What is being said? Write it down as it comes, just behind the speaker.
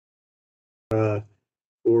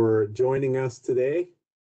for joining us today.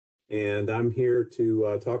 And I'm here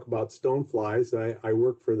to talk about stoneflies. I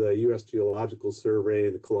work for the US Geological Survey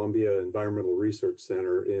and the Columbia Environmental Research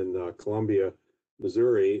Center in Columbia,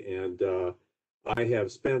 Missouri. And I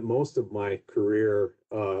have spent most of my career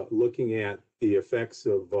looking at the effects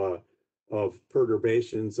of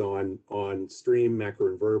perturbations on stream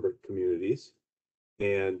macroinvertebrate communities.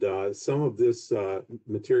 And some of this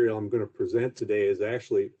material I'm going to present today is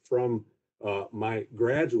actually from my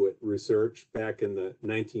graduate research back in the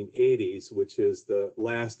 1980s, which is the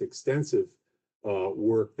last extensive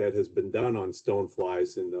work that has been done on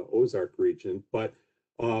stoneflies in the Ozark region. But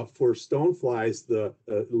for stoneflies,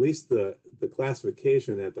 at least the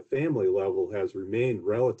classification at the family level has remained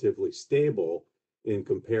relatively stable in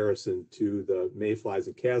comparison to the mayflies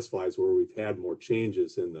and caddisflies, where we've had more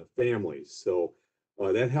changes in the families. So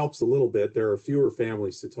that helps a little bit. There are fewer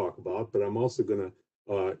families to talk about, but I'm also going to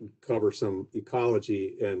cover some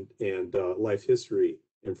ecology and life history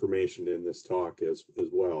information in this talk as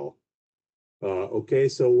well. Okay,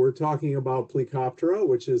 so we're talking about Plecoptera,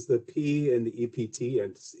 which is the P and the EPT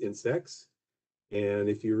insects. And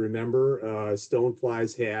if you remember,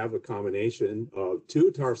 stoneflies have a combination of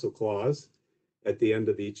 2 tarsal claws at the end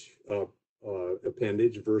of each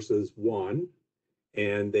appendage versus 1.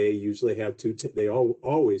 And they usually have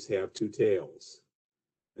always have 2 tails.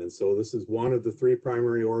 And so this is one of the 3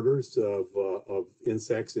 primary orders of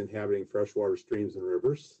insects inhabiting freshwater streams and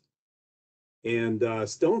rivers. And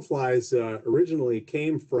stoneflies originally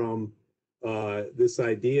came from this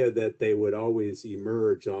idea that they would always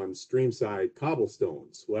emerge on streamside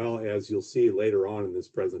cobblestones. Well, as you'll see later on in this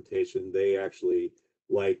presentation, they actually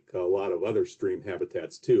like a lot of other stream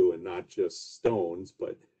habitats too, and not just stones.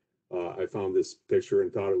 But I found this picture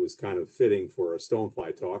and thought it was kind of fitting for a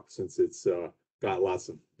stonefly talk, since it's got lots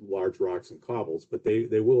of large rocks and cobbles, but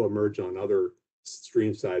they will emerge on other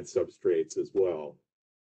streamside substrates as well.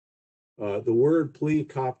 The word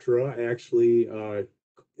Plecoptera actually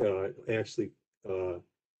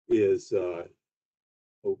is a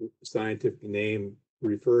scientific name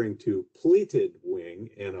referring to pleated wing,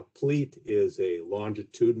 and a pleat is a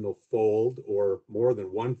longitudinal fold or more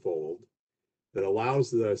than one fold that allows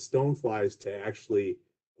the stoneflies to actually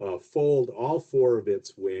fold all 4 of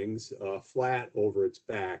its wings flat over its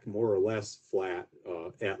back, more or less flat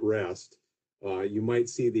at rest. You might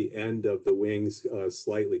see the end of the wings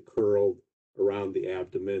slightly curled around the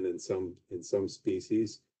abdomen in some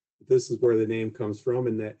species. This is where the name comes from,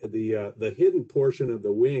 and the hidden portion of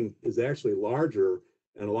the wing is actually larger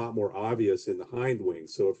and a lot more obvious in the hind wing.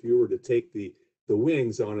 So if you were to take the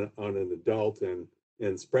wings on an adult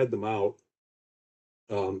and spread them out,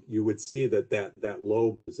 you would see that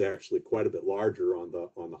lobe is actually quite a bit larger on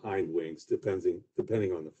the hind wings, depending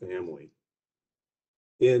on the family.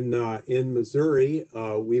 In Missouri,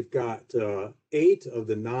 we've got 8 of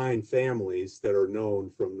the 9 families that are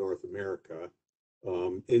known from North America.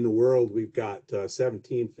 In the world, we've got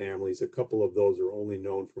 17 families. A couple of those are only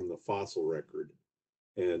known from the fossil record.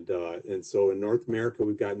 And so in North America,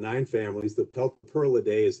 we've got 9 families. The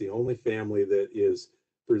Peltoperlidae is the only family that is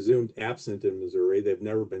presumed absent in Missouri. They've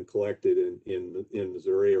never been collected in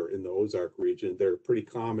Missouri or in the Ozark region. They're pretty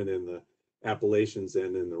common in the Appalachians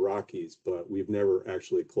and in the Rockies, but we've never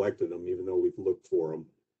actually collected them, even though we've looked for them.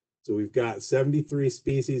 So we've got 73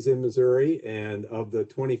 species in Missouri, and of the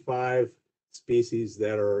 25 species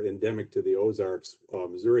that are endemic to the Ozarks,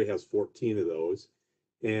 Missouri has 14 of those.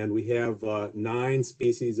 And we have 9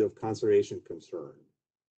 species of conservation concern.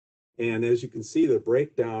 And as you can see, the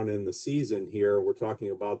breakdown in the season here, we're talking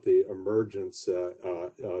about the emergence to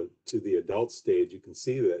the adult stage. You can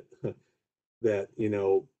see that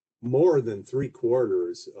more than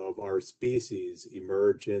 3/4 of our species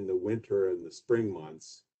emerge in the winter and the spring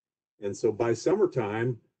months. And so by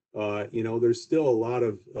summertime, there's still a lot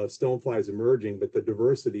of stoneflies emerging, but the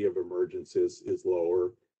diversity of emergence is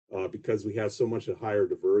lower because we have so much higher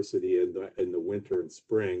diversity in the winter and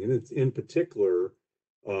spring. And it's in particular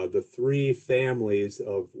the 3 families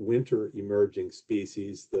of winter emerging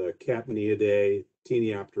species, the Capniidae,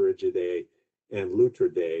 Teniopterigidae, and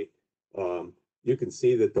Lutridae. You can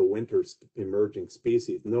see that the winter emerging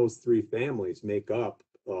species in those 3 families make up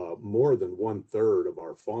more than 1/3 of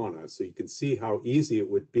our fauna. So you can see how easy it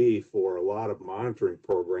would be for a lot of monitoring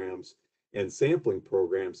programs and sampling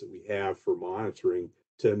programs that we have for monitoring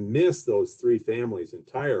to miss those 3 families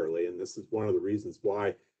entirely. And this is one of the reasons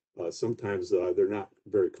why sometimes they're not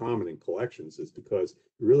very common in collections, is because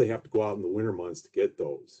you really have to go out in the winter months to get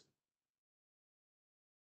those.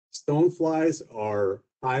 Stoneflies are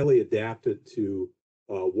highly adapted to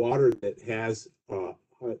water that has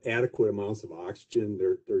adequate amounts of oxygen.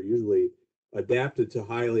 They're usually adapted to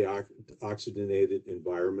highly oxygenated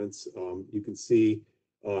environments. You can see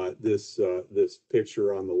this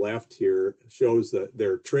picture on the left here shows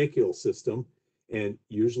their tracheal system. And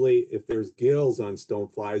usually if there's gills on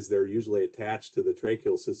stoneflies, they're usually attached to the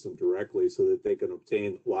tracheal system directly so that they can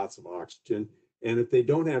obtain lots of oxygen. And if they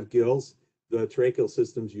don't have gills, the tracheal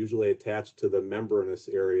system's usually attached to the membranous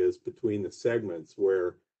areas between the segments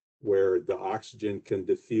where the oxygen can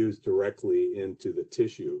diffuse directly into the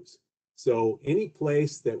tissues. So any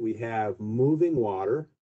place that we have moving water,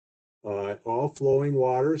 all flowing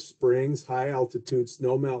water, springs, high altitude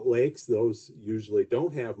snowmelt lakes, those usually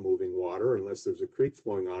don't have moving water unless there's a creek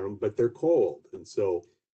flowing on them, but they're cold. And so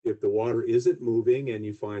if the water isn't moving and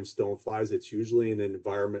you find stoneflies, it's usually in an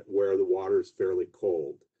environment where the water is fairly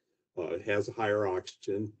cold. It has a higher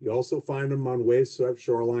oxygen. You also find them on wave-swept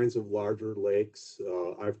shorelines of larger lakes.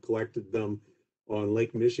 I've collected them on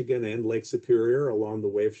Lake Michigan and Lake Superior along the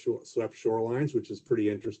wave-swept shorelines, which is pretty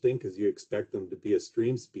interesting because you expect them to be a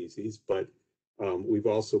stream species. But we've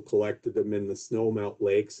also collected them in the snowmelt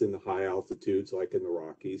lakes in the high altitudes, like in the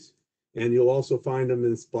Rockies. And you'll also find them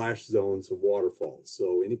in splash zones of waterfalls.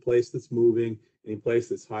 So any place that's moving, any place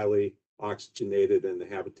that's highly oxygenated and the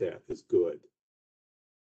habitat is good.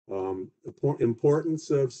 Importance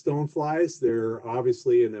of stoneflies, they're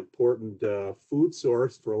obviously an important food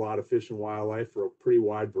source for a lot of fish and wildlife for a pretty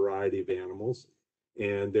wide variety of animals.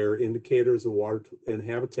 And they're indicators of water and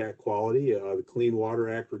habitat quality. The Clean Water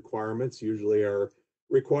Act requirements usually are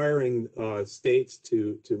requiring states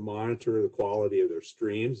to monitor the quality of their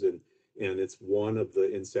streams. And it's one of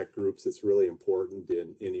the insect groups that's really important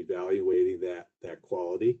in evaluating that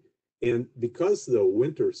quality. And because the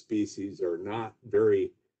winter species are not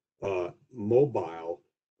very mobile,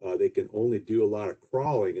 they can only do a lot of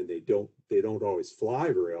crawling, and they don't always fly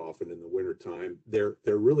very often in the wintertime. They're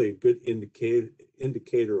really a good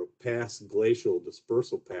indicator of past glacial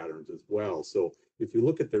dispersal patterns as well. So if you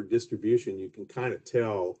look at their distribution, you can kind of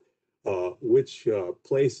tell which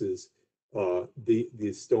places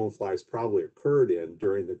these stoneflies probably occurred in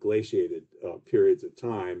during the glaciated periods of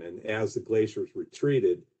time. And as the glaciers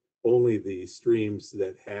retreated, only the streams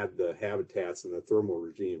that had the habitats and the thermal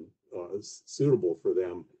regime suitable for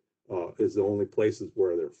them is the only places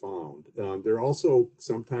where they're found. They're also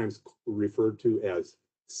sometimes referred to as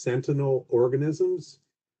sentinel organisms.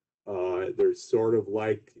 They're sort of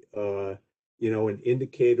like, an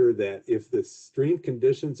indicator that if the stream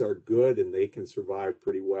conditions are good and they can survive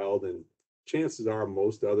pretty well, then chances are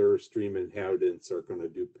most other stream inhabitants are going to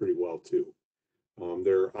do pretty well too.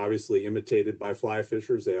 They're obviously imitated by fly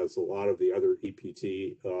fishers, as a lot of the other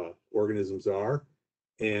EPT organisms are.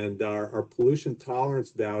 And our pollution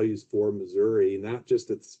tolerance values for Missouri, not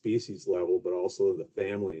just at the species level, but also the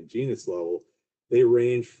family and genus level, they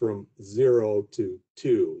range from 0 to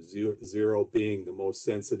 2, 0 being the most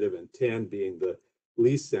sensitive and 10 being the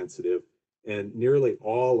least sensitive. And nearly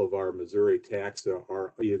all of our Missouri taxa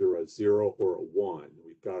are either a 0 or a 1.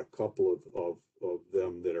 We've got a couple of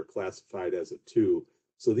them that are classified as a 2.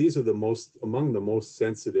 So these are among the most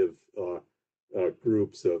sensitive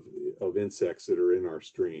groups of insects that are in our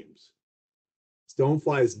streams.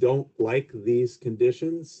 Stoneflies don't like these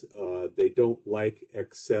conditions. They don't like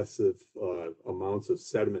excessive amounts of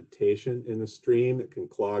sedimentation in a stream that can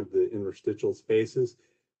clog the interstitial spaces.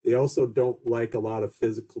 They also don't like a lot of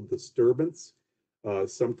physical disturbance.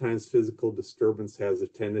 Sometimes physical disturbance has a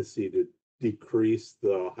tendency to decrease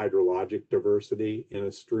the hydrologic diversity in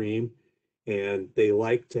a stream. And they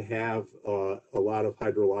like to have a lot of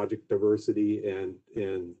hydrologic diversity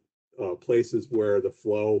and places where the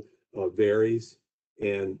flow varies.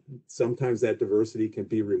 And sometimes that diversity can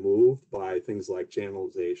be removed by things like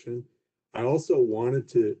channelization. I also wanted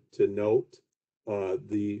to note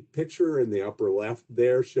the picture in the upper left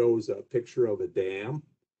there shows a picture of a dam.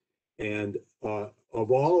 And of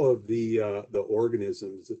all of the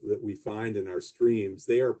organisms that we find in our streams,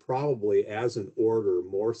 they are probably, as an order,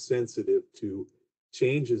 more sensitive to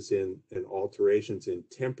changes in and alterations in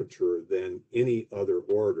temperature than any other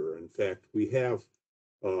order. In fact,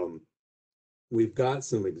 we've got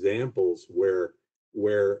some examples where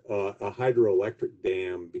a hydroelectric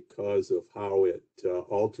dam, because of how it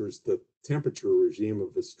alters the temperature regime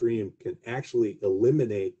of a stream, can actually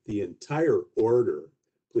eliminate the entire order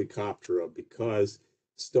Plecoptera, because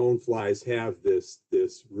stoneflies have this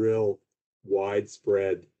real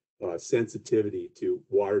widespread sensitivity to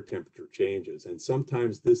water temperature changes. And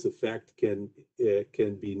sometimes this effect can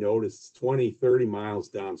be noticed 20, 30 miles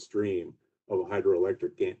downstream of a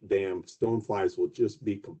hydroelectric dam. Stoneflies will just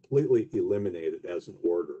be completely eliminated as an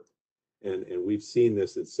order. And we've seen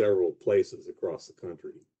this in several places across the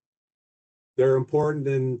country. They're important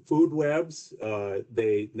in food webs.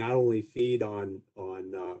 They not only feed on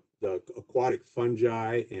the aquatic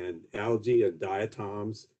fungi and algae and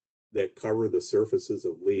diatoms that cover the surfaces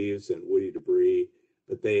of leaves and woody debris,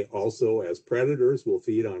 but they also, as predators, will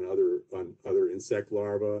feed on other insect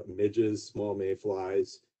larvae, midges, small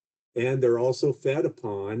mayflies, and they're also fed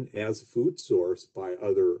upon as a food source by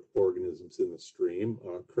other organisms in the stream.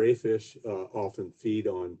 Crayfish often feed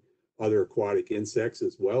on other aquatic insects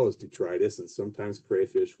as well as detritus, and sometimes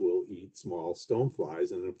crayfish will eat small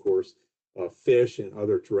stoneflies. And of course, fish and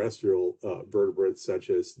other terrestrial vertebrates such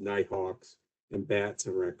as nighthawks and bats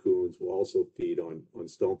and raccoons will also feed on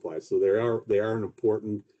stoneflies. So they are an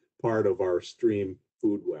important part of our stream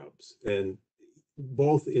food webs, and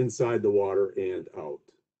both inside the water and out.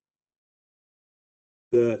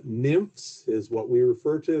 The nymphs is what we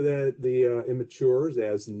refer to the immatures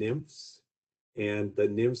as nymphs. And the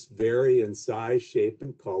nymphs vary in size, shape,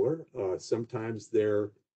 and color. Sometimes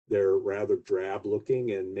they're rather drab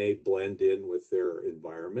looking and may blend in with their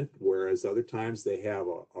environment, whereas other times they have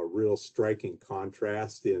a real striking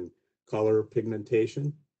contrast in color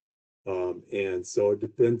pigmentation. And so it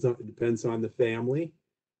depends on the family.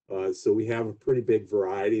 So we have a pretty big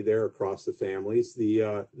variety there across the families.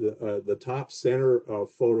 The top center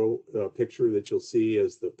photo picture that you'll see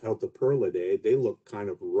is the Peltoperlidae. They look kind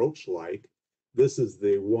of roach-like. This is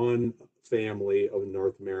the one family of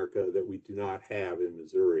North America that we do not have in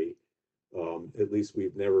Missouri. At least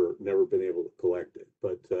we've never been able to collect it.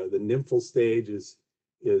 But the nymphal stage is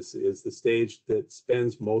the stage that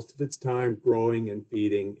spends most of its time growing and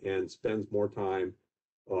feeding and spends more time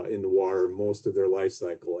in the water most of their life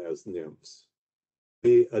cycle as nymphs.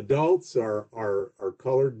 The adults are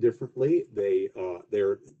colored differently.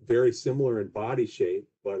 They're very similar in body shape,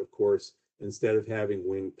 but of course, instead of having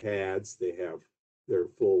wing pads, they have their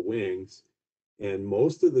full wings. And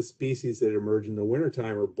most of the species that emerge in the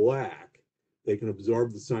wintertime are black. They can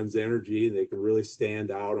absorb the sun's energy. They can really stand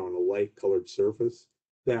out on a light colored surface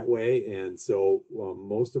that way. And so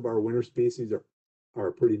most of our winter species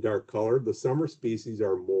are pretty dark colored. The summer species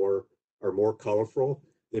are more colorful.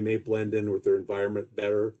 They may blend in with their environment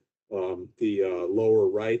better. The lower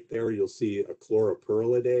right there, you'll see a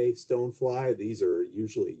Chloropurlidae stonefly. These are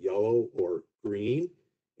usually yellow or green,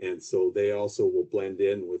 and so they also will blend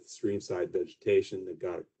in with streamside vegetation. They've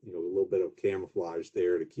got a little bit of camouflage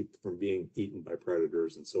there to keep from being eaten by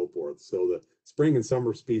predators and so forth. So the spring and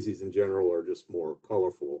summer species in general are just more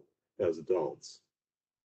colorful as adults.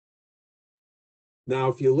 Now,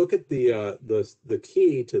 if you look at the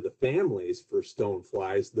key to the families for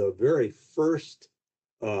stoneflies, the very first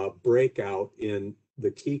breakout in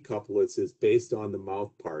the key couplets is based on the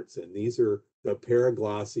mouth parts, and these are the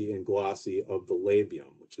paraglossy and glossy of the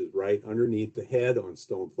labium, which is right underneath the head on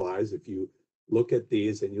stoneflies. If you look at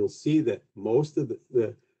these, and you'll see that most of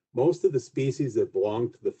the species that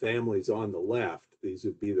belong to the families on the left, these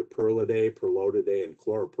would be the Perlidae, Perlotidae, and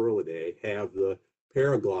Chloropurlidae, have the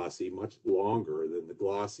paraglossy much longer than the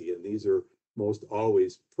glossy, and these are most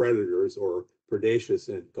always predators or predaceous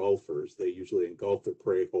engulfers. They usually engulf the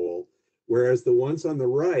prey whole, whereas the ones on the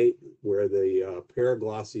right, where the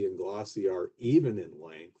paraglossy and glossy are even in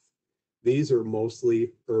length, these are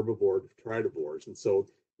mostly herbivore detritivores. And so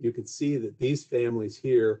you can see that these families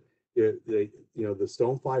here, the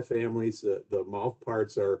stonefly families, the mouth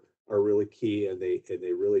parts are really key, and they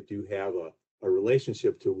really do have a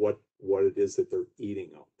relationship to what it is that they're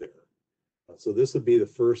eating out there. So this would be the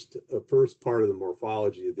first part of the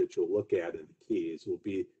morphology that you'll look at in the keys will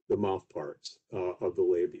be the mouth parts of the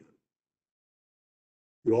labium.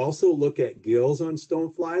 You also look at gills on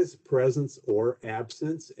stoneflies, presence or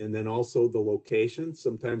absence, and then also the location.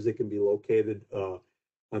 Sometimes they can be located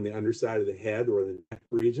on the underside of the head or the neck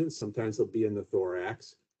region. Sometimes they'll be in the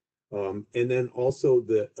thorax. And then also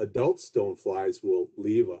the adult stoneflies will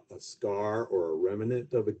leave a scar or a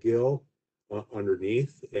remnant of a gill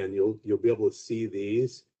underneath, and you'll be able to see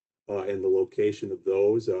these and the location of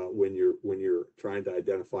those when you're trying to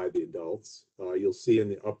identify the adults. You'll see in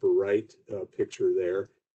the upper right picture there,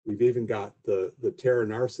 we've even got the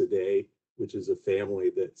Pteronarcidae, which is a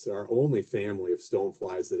family that's our only family of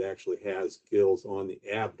stoneflies that actually has gills on the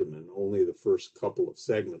abdomen, only the first couple of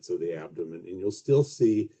segments of the abdomen, and you'll still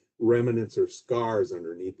see remnants or scars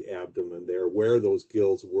underneath the abdomen there where those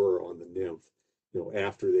gills were on the nymph,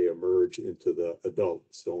 after they emerge into the adult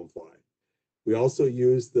stonefly. We also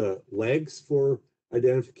use the legs for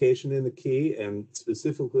identification in the key, and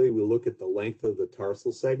specifically we look at the length of the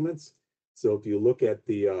tarsal segments. So if you look at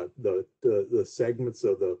the segments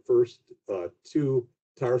of the first two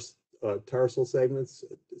tarsal segments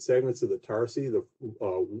of the tarsi, the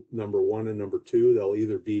number 1 and number 2, they'll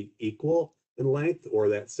either be equal in length, or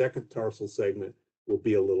that second tarsal segment will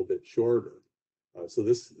be a little bit shorter. So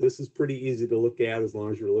this is pretty easy to look at as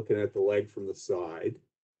long as you're looking at the leg from the side.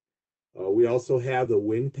 We also have the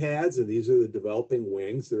wing pads, and these are the developing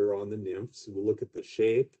wings that are on the nymphs. We'll look at the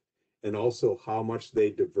shape and also how much they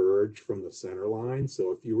diverge from the center line.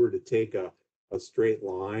 So if you were to take a straight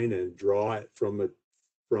line and draw it from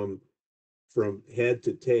head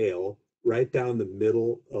to tail, right down the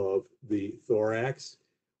middle of the thorax,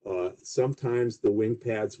 sometimes the wing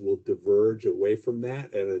pads will diverge away from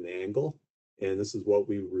that at an angle. And this is what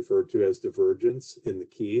we refer to as divergence in the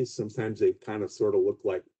keys. Sometimes they kind of sort of look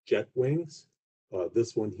like jet wings.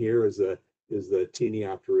 This one here is the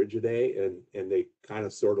Pteniopterigidae, and they kind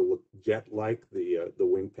of sort of look jet-like. The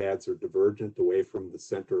wing pads are divergent away from the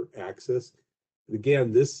center axis.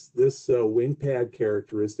 Again, this wing pad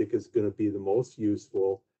characteristic is going to be the most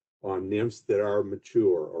useful on nymphs that are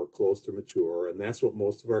mature or close to mature, and that's what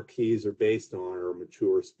most of our keys are based on, are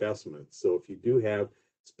mature specimens. So if you do have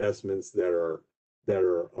specimens that are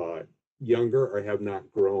younger or have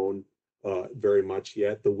not grown very much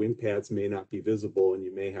yet, the wing pads may not be visible, and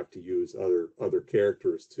you may have to use other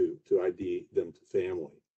characters to ID them to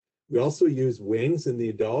family. We also use wings in the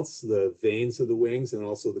adults, the veins of the wings, and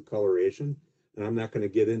also the coloration. And I'm not going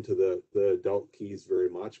to get into the adult keys very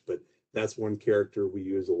much, but that's one character we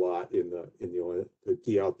use a lot to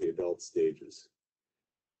key out the adult stages.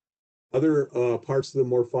 Other parts of the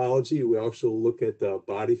morphology, we also look at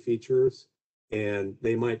body features, and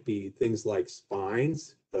they might be things like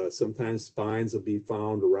spines. Sometimes spines will be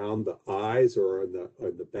found around the eyes or on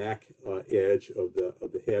the back edge of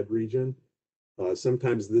the head region.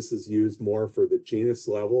 Sometimes this is used more for the genus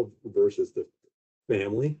level versus the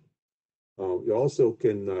family. You also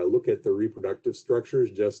can look at the reproductive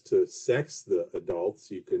structures just to sex the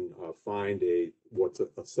adults. You can find what's a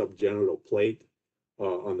subgenital plate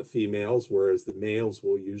on the females, whereas the males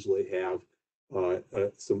will usually have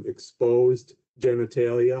some exposed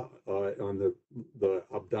genitalia on the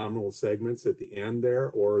abdominal segments at the end there,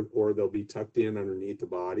 or they'll be tucked in underneath the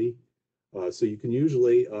body. So you can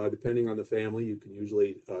usually, depending on the family, you can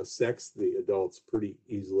usually sex the adults pretty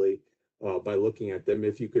easily by looking at them.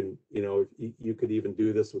 If you can, you could even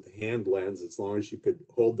do this with a hand lens, as long as you could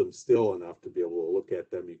hold them still enough to be able to look at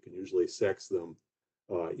them. You can usually sex them,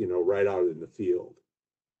 right out in the field.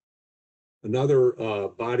 Another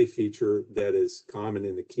body feature that is common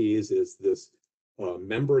in the keys is this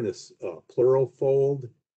membranous pleural fold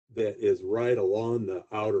that is right along the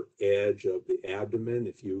outer edge of the abdomen.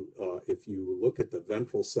 If you look at the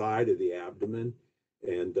ventral side of the abdomen,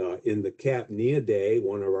 and in the Capniidae,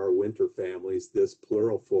 one of our winter families, this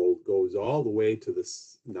pleural fold goes all the way to the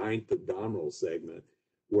 9th abdominal segment,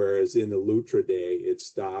 whereas in the Lutridae, it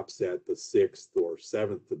stops at the 6th or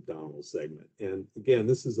 7th abdominal segment. And again,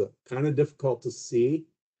 this is kind of difficult to see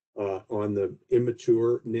on the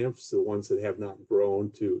immature nymphs, the ones that have not grown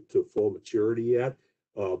to full maturity yet.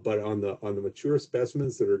 But on the mature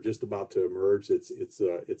specimens that are just about to emerge,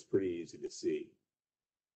 it's pretty easy to see.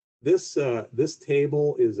 This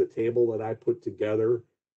table is a table that I put together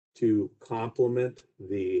to complement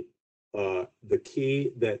the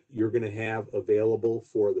key that you're going to have available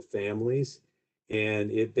for the families,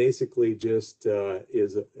 and it basically just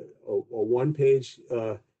is a one-page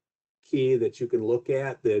key that you can look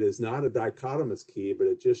at that is not a dichotomous key, but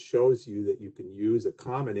it just shows you that you can use a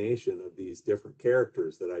combination of these different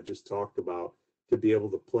characters that I just talked about to be able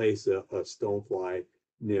to place a stonefly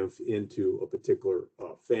nymph into a particular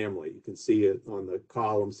family. You can see it on the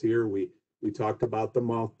columns here. We talked about the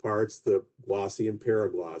mouth parts, the glossy and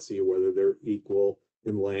paraglossy, whether they're equal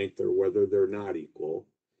in length or whether they're not equal.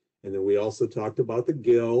 And then we also talked about the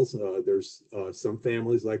gills. There's some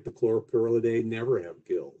families like the Chloropyrlidae never have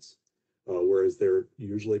gills, whereas they're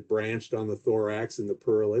usually branched on the thorax and the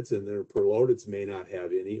pyralids, and their pyralotids may not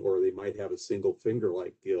have any, or they might have a single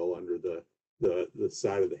finger-like gill under the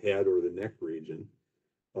side of the head or the neck region.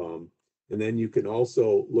 And then you can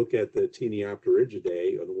also look at the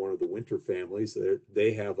Pteniopterigidae, or one of the winter families.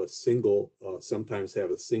 They have sometimes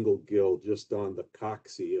have a single gill just on the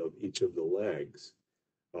coccyx of each of the legs.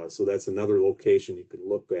 So that's another location you can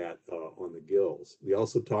look at on the gills. We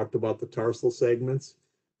also talked about the tarsal segments,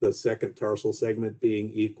 the second tarsal segment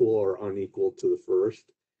being equal or unequal to the first,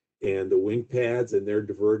 and the wing pads and their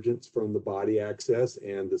divergence from the body axis,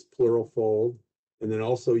 and this pleural fold. And then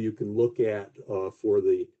also you can look at, for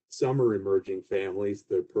the summer emerging families,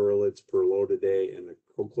 the pyralids, Pyralotidae, and the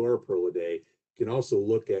Chloropyrlidae, you can also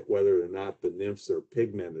look at whether or not the nymphs are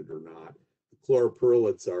pigmented or not. The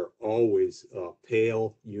Chloropyrlids are always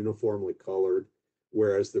pale, uniformly colored.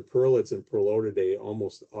 whereas the pearlids and Perlotidae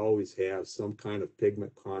almost always have some kind of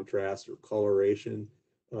pigment contrast or coloration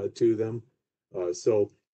to them.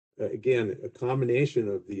 Again, a combination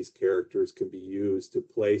of these characters can be used to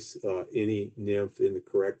place any nymph in the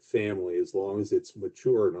correct family as long as it's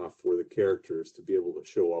mature enough for the characters to be able to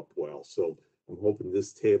show up well. So I'm hoping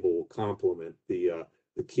this table will complement the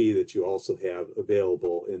key that you also have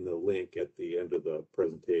available in the link at the end of the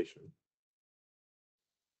presentation.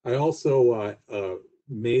 I also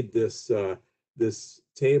made this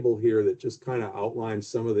table here that just kind of outlines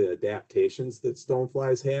some of the adaptations that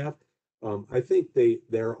stoneflies have. I think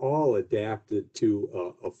they're all adapted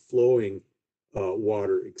to a flowing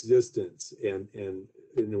water existence and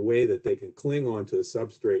in a way that they can cling onto the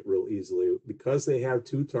substrate real easily. Because they have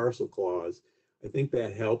two tarsal claws, I think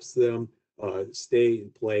that helps them stay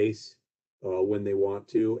in place when they want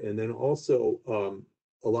to. And then also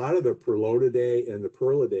a lot of the Perlotidae and the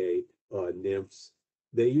Perlidae nymphs,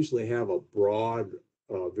 they usually have a broad,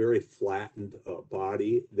 very flattened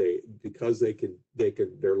body. Because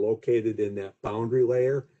they're located in that boundary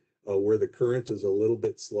layer where the current is a little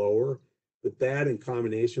bit slower. But that, in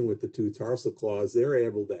combination with the two tarsal claws, they're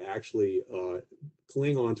able to actually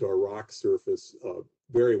cling onto a rock surface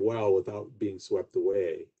very well without being swept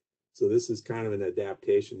away. So this is kind of an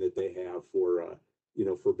adaptation that they have for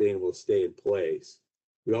for being able to stay in place.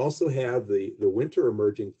 We also have the winter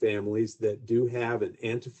emerging families that do have an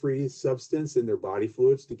antifreeze substance in their body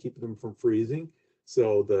fluids to keep them from freezing.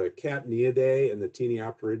 So the Capniidae and the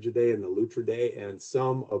Teniopterigidae and the Lutridae and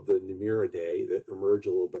some of the Nemiridae that emerge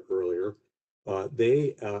a little bit earlier,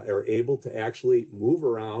 they are able to actually move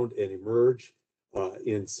around and emerge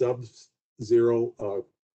in sub-zero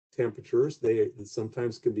temperatures. They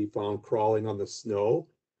sometimes can be found crawling on the snow.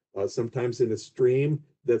 Sometimes in a stream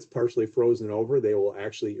that's partially frozen over, they will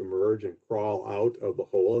actually emerge and crawl out of the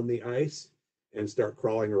hole in the ice and start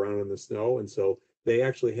crawling around in the snow. And so they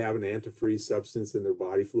actually have an antifreeze substance in their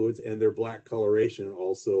body fluids, and their black coloration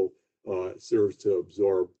also serves to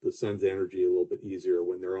absorb the sun's energy a little bit easier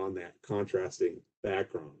when they're on that contrasting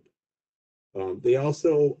background. They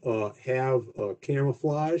also have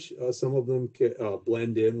camouflage. Some of them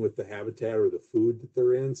blend in with the habitat or the food that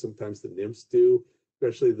they're in. Sometimes the nymphs do,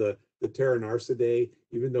 especially the Pteronarcidae.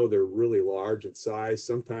 Even though they're really large in size,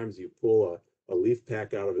 sometimes you pull a leaf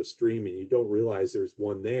pack out of a stream and you don't realize there's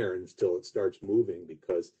one there until it starts moving,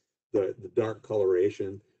 because the dark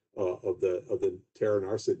coloration of the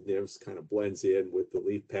Pteronarcid nymphs kind of blends in with the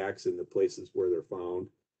leaf packs in the places where they're found.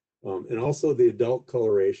 And also the adult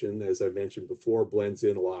coloration, as I mentioned before, blends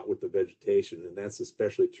in a lot with the vegetation, and that's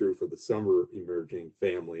especially true for the summer emerging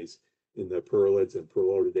families in the Perlids and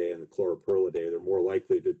Perlotidae and the Chloropurlidae. They're more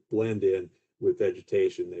likely to blend in with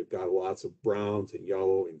vegetation. They've got lots of browns and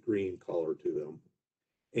yellow and green color to them.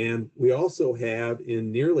 And we also have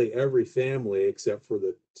in nearly every family, except for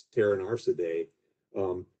the Pteronarcidae,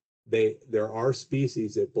 there are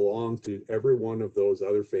species that belong to every one of those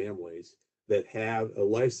other families that have a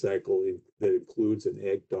life cycle that includes an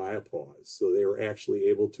egg diapause. So they are actually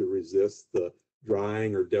able to resist the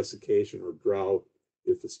drying or desiccation or drought.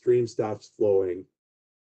 If the stream stops flowing,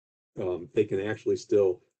 they can actually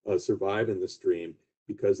still survive in the stream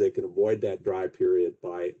because they can avoid that dry period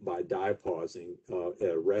by diapausing at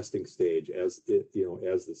a resting stage as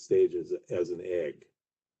the stage is as an egg.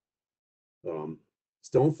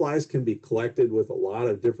 Stoneflies can be collected with a lot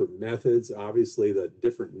of different methods. Obviously, the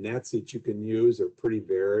different nets that you can use are pretty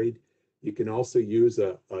varied. You can also use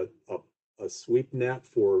a sweep net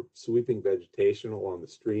for sweeping vegetation along the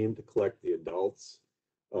stream to collect the adults.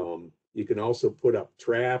 You can also put up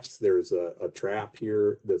traps. There's a trap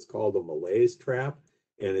here that's called a malaise trap,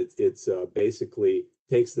 and it's basically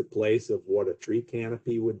takes the place of what a tree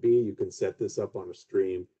canopy would be. You can set this up on a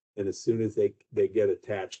stream, and as soon as they get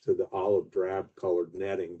attached to the olive drab colored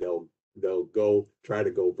netting, they'll try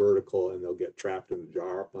to go vertical, and they'll get trapped in a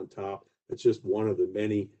jar up on top. It's just one of the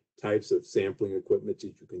many types of sampling equipment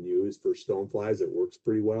that you can use for stoneflies that works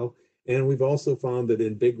pretty well. And we've also found that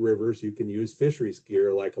in big rivers, you can use fisheries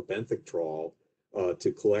gear like a benthic trawl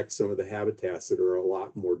to collect some of the habitats that are a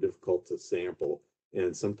lot more difficult to sample.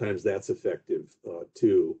 And sometimes that's effective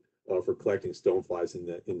too for collecting stoneflies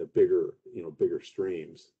in the bigger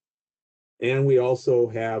streams. And we also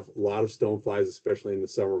have a lot of stoneflies, especially in the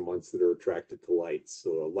summer months, that are attracted to lights.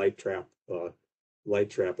 So a light trap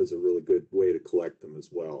is a really good way to collect them as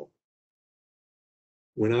well.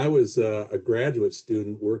 When I was a graduate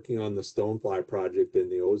student working on the stonefly project in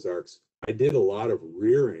the Ozarks, I did a lot of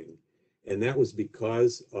rearing, and that was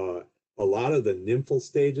because a lot of the nymphal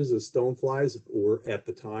stages of stoneflies were at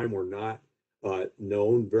the time were not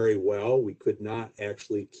known very well. We could not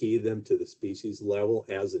actually key them to the species level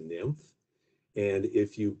as a nymph. And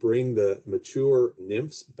if you bring the mature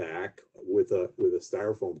nymphs back with a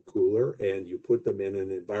styrofoam cooler and you put them in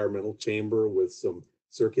an environmental chamber with some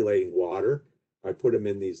circulating water, I put them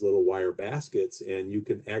in these little wire baskets, and you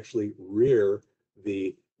can actually rear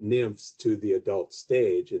the nymphs to the adult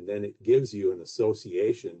stage, and then it gives you an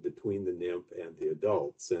association between the nymph and the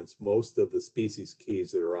adult, since most of the species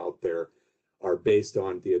keys that are out there are based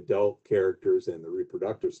on the adult characters and the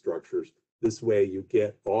reproductive structures. This way you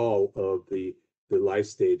get all of the life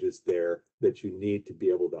stages there that you need to be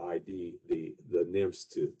able to ID the nymphs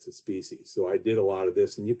to species. So I did a lot of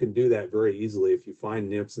this, and you can do that very easily. If you find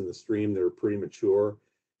nymphs in the stream that are premature,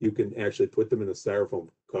 you can actually put them in a styrofoam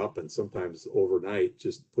cup, and sometimes overnight,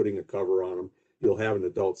 just putting a cover on them, you'll have an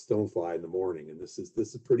adult stonefly in the morning. And this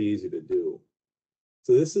is pretty easy to do.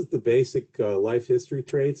 So this is the basic life history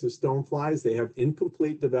traits of stoneflies. They have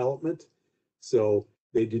incomplete development. So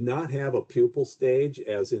they do not have a pupal stage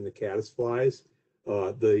as in the caddisflies.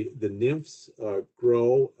 The nymphs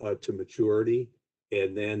grow to maturity,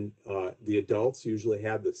 and then the adults usually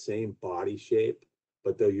have the same body shape,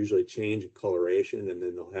 but they'll usually change in coloration, and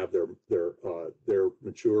then they'll have their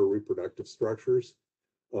mature reproductive structures.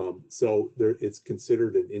 So it's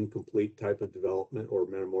considered an incomplete type of development or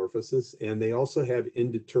metamorphosis. And they also have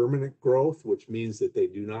indeterminate growth, which means that they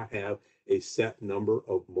do not have a set number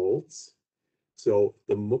of molts. So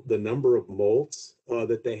the number of molts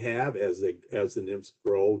that they have as the nymphs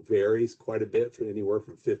grow varies quite a bit, from anywhere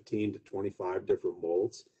from 15 to 25 different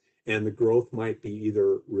molts. And the growth might be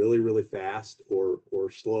either really, really fast or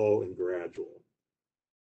slow and gradual.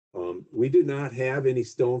 We do not have any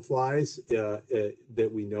stoneflies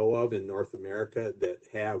that we know of in North America that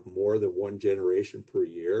have more than one generation per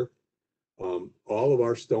year. All of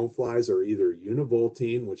our stoneflies are either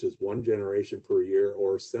univoltine, which is one generation per year,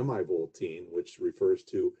 or semivoltine, which refers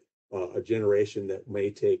to a generation that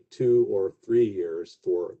may take 2 or 3 years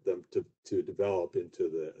for them to develop into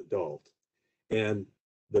the adult. And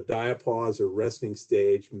the diapause or resting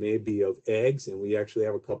stage may be of eggs, and we actually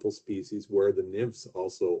have a couple species where the nymphs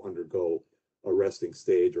also undergo a resting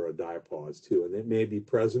stage or a diapause too, and it may be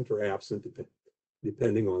present or absent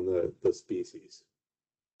depending on the species.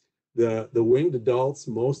 The winged adults,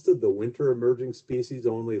 most of the winter emerging species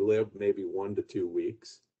only live maybe 1 to 2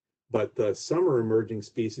 weeks, but the summer emerging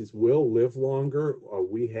species will live longer.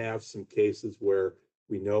 We have some cases where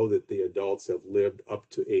we know that the adults have lived up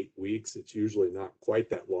to 8 weeks. It's usually not quite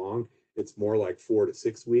that long. It's more like 4 to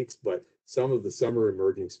 6 weeks, but some of the summer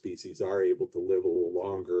emerging species are able to live a little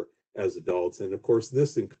longer as adults. And of course,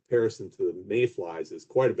 this in comparison to the mayflies is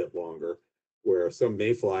quite a bit longer, where some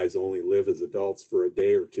mayflies only live as adults for a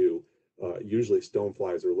day or two. Usually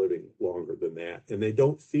stoneflies are living longer than that. And they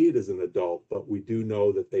don't feed as an adult, but we do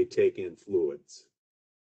know that they take in fluids.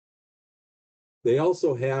 They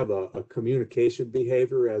also have a communication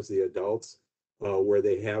behavior as the adults, where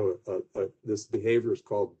they have this behavior is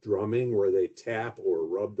called drumming, where they tap or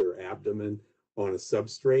rub their abdomen on a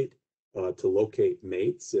substrate to locate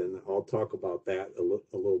mates. And I'll talk about that a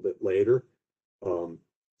little bit later.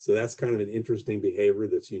 So that's kind of an interesting behavior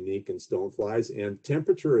that's unique in stoneflies. And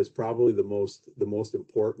temperature is probably the most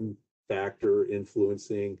important factor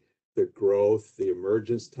influencing the growth, the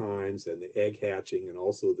emergence times, and the egg hatching, and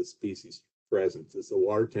also the species presence. So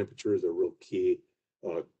water temperature is a real key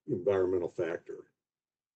environmental factor.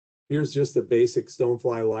 Here's just a basic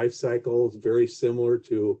stonefly life cycle. It's very similar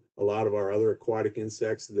to a lot of our other aquatic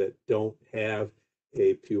insects that don't have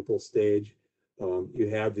a pupal stage. You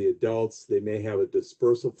have the adults. They may have a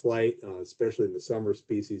dispersal flight, especially in the summer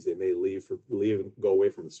species. They may leave and go away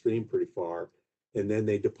from the stream pretty far. And then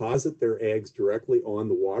they deposit their eggs directly on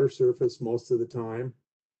the water surface most of the time.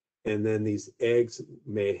 And then these eggs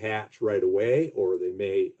may hatch right away, or they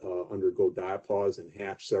may undergo diapause and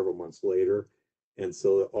hatch several months later. And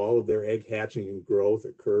so all of their egg hatching and growth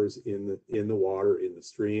occurs in the water, in the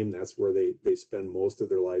stream. That's where they spend most of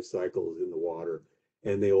their life cycles, in the water.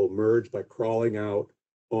 And they will emerge by crawling out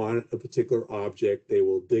on a particular object. They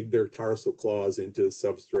will dig their tarsal claws into the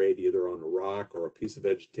substrate, either on a rock or a piece of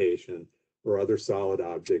vegetation or other solid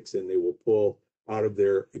objects, and they will pull out of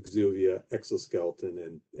their exuvia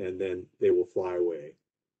exoskeleton, and then they will fly away.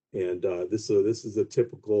 And this is a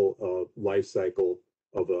typical life cycle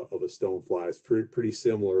of a stonefly. It's pretty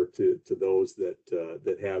similar to those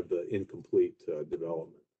that have the incomplete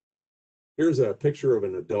development. Here's a picture of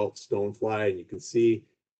an adult stonefly, and you can see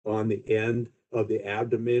on the end of the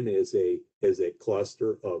abdomen is a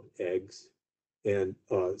cluster of eggs. And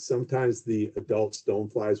sometimes the adult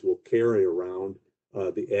stoneflies will carry around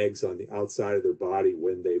the eggs on the outside of their body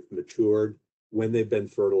when they've matured. when they've been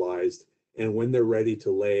fertilized, and when they're ready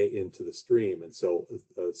to lay into the stream. And so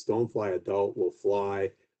a stonefly adult will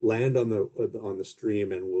land on the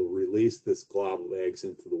stream, and will release this glob of eggs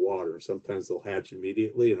into the water. Sometimes they'll hatch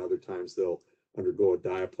immediately, and other times they'll undergo a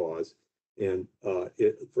diapause. And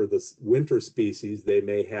for the winter species, they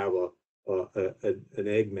may have an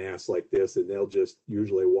egg mass like this, and they'll just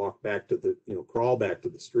usually walk back to the, crawl back to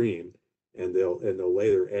the stream, and they'll lay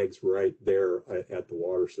their eggs right there at the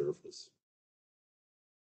water surface.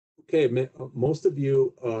 Okay, most of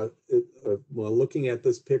you, while looking at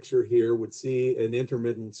this picture here, would see an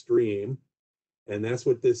intermittent stream, and that's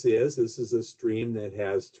what this is. This is a stream that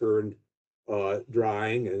has turned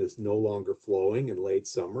drying and is no longer flowing in late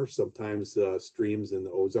summer. Sometimes streams in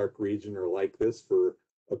the Ozark region are like this for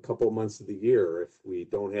a couple months of the year if we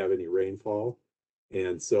don't have any rainfall.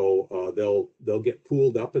 And so they'll get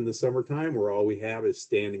pooled up in the summertime, where all we have is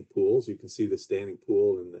standing pools. You can see the standing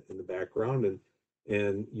pool in the background,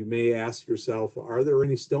 and you may ask yourself, are there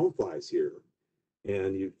any stoneflies here?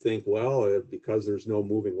 And you'd think, well, because there's no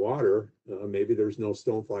moving water, maybe there's no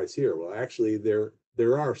stoneflies here. Well, actually, there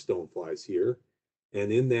are stoneflies here.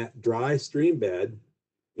 And in that dry stream bed,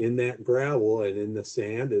 in that gravel and in the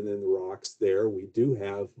sand and in the rocks there, we do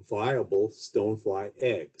have viable stonefly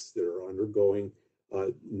eggs that are undergoing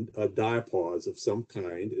a diapause of some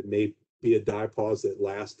kind. It may be a diapause that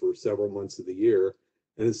lasts for several months of the year.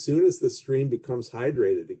 And as soon as the stream becomes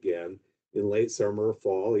hydrated again in late summer or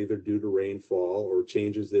fall, either due to rainfall or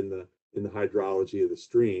changes in the hydrology of the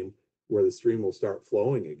stream, where the stream will start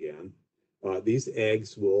flowing again, these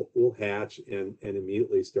eggs will hatch and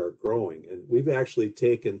immediately start growing. And we've actually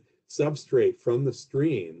taken substrate from the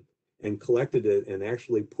stream and collected it and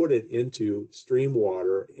actually put it into stream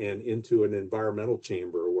water and into an environmental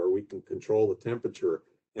chamber where we can control the temperature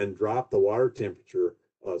and drop the water temperature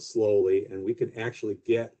slowly, and we can actually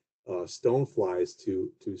get stoneflies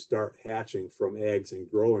to start hatching from eggs and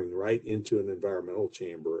growing right into an environmental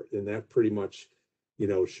chamber. And that pretty much,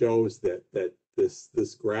 shows that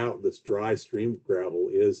this dry stream gravel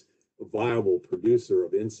is a viable producer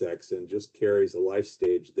of insects and just carries a life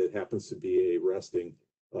stage that happens to be a resting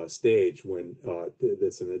stage when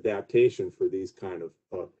that's an adaptation for these kind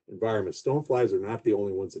of environments. Stoneflies are not the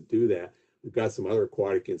only ones that do that. We've got some other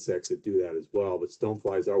aquatic insects that do that as well, but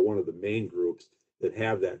stoneflies are one of the main groups that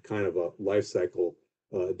have that kind of a life cycle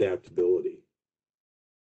adaptability.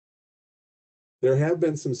 There have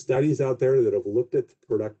been some studies out there that have looked at the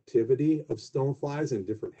productivity of stoneflies in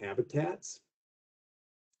different habitats.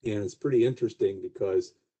 And it's pretty interesting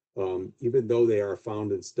because even though they are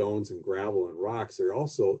found in stones and gravel and rocks, they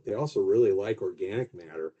also really like organic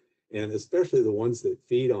matter, and especially the ones that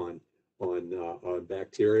feed on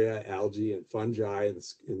bacteria, algae, and fungi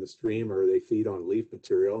in the stream, or they feed on leaf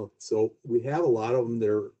material. So we have a lot of them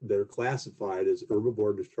that are classified as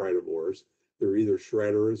herbivore detritivores. They're either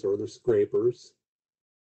shredders or they're scrapers.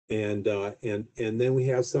 And then we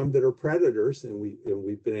have some that are predators, and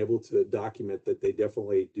we've been able to document that they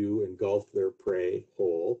definitely do engulf their prey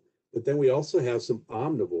whole. But then we also have some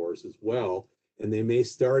omnivores as well, and they may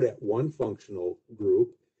start at one functional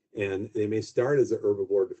group, and they may start as a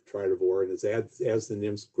herbivore detritivore, and as the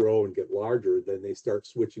nymphs grow and get larger, then they start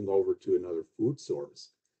switching over to another food source.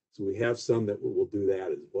 So we have some that will do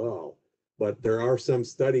that as well. But there are some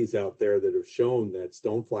studies out there that have shown that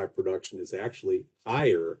stonefly production is actually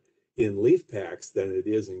higher in leaf packs than it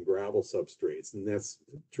is in gravel substrates, and that's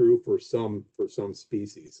true for some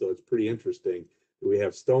species. So it's pretty interesting that we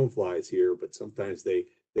have stoneflies here, but sometimes they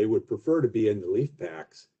would prefer to be in the leaf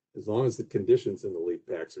packs. As long as the conditions in the leaf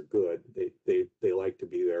packs are good, they like to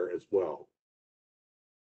be there as well.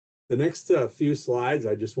 The next few slides,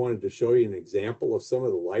 I just wanted to show you an example of some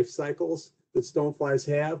of the life cycles that stoneflies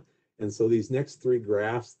have. And so these next three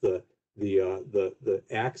graphs, the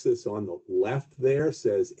axis on the left there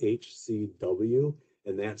says HCW,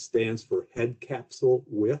 and that stands for head capsule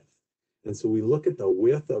width. And so we look at the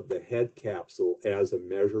width of the head capsule as a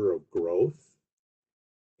measure of growth.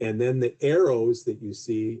 And then the arrows that you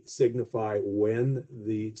see signify when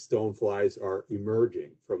the stoneflies are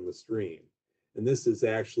emerging from the stream. And this is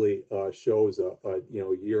actually shows a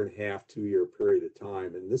year and a half, 2 year period of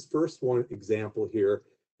time. And this first one example here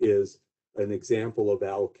is an example of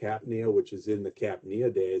Allocapnia, which is in the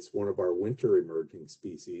Capnidae. It's one of our winter emerging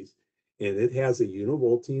species. And it has a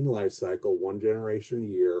univoltine life cycle, 1 generation a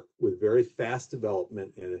year, with very fast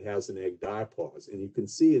development, and it has an egg diapause. And you can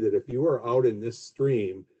see that if you are out in this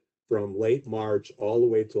stream from late March all the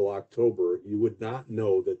way till October, you would not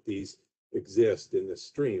know that these exist in the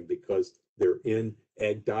stream because they're in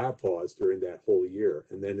egg diapause during that whole year.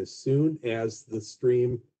 And then as soon as the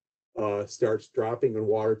stream starts dropping in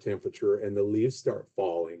water temperature and the leaves start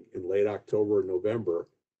falling in late October and November,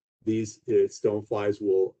 these stoneflies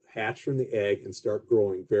will hatch from the egg and start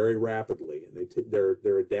growing very rapidly. And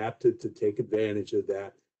they're adapted to take advantage of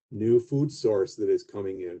that new food source that is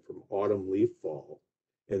coming in from autumn leaf fall.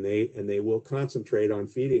 And they will concentrate on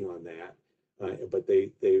feeding on that. But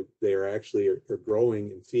they are actually are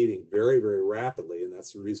growing and feeding very, very rapidly. And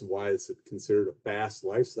that's the reason why it's considered a fast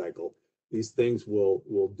life cycle. These things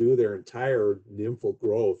will do their entire nymphal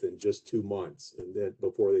growth in just 2 months, and then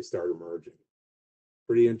before they start emerging.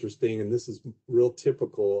 Pretty interesting, and this is real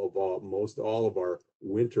typical of most all of our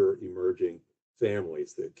winter emerging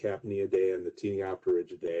families, the Capniidae and the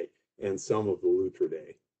Teniopterigidae, and some of the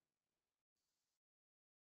Lutridae.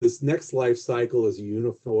 This next life cycle is a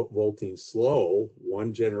univoltine slow,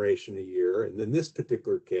 1 generation a year, and in this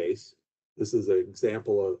particular case, this is an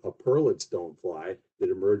example of a pearlid stonefly that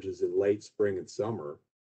emerges in late spring and summer.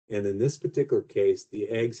 And in this particular case, the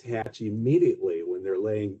eggs hatch immediately when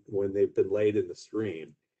they've been laid in the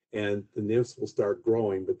stream. And the nymphs will start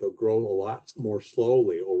growing, but they'll grow a lot more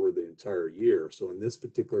slowly over the entire year. So in this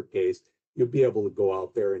particular case, you'll be able to go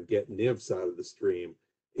out there and get nymphs out of the stream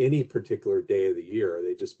any particular day of the year.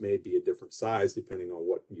 They just may be a different size depending on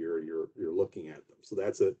what year you're looking at them. So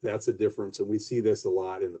that's a difference, and we see this a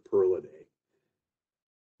lot in the Pearlidae.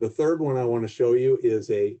 The third one I want to show you is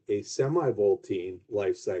a semi-voltine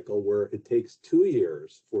life cycle where it takes 2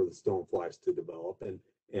 years for the stoneflies to develop.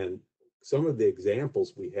 And some of the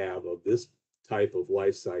examples we have of this type of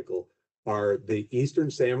life cycle are the eastern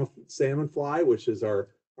salmon fly, which is our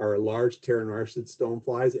large pteronarcid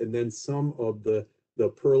stoneflies, and then some of the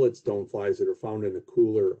pearlid stoneflies that are found in the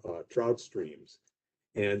cooler trout streams.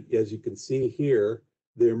 And as you can see here,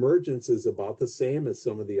 the emergence is about the same as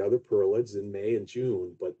some of the other pearlids in May and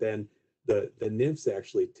June, but then the nymphs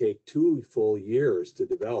actually take 2 full years to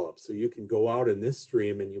develop. So you can go out in this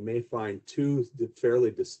stream and you may find 2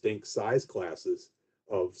 fairly distinct size classes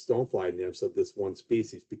of stonefly nymphs of this one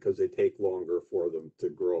species because they take longer for them to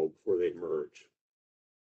grow before they emerge.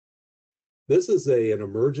 This is an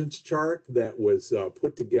emergence chart that was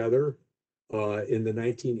put together in the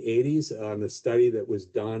 1980s on a study that was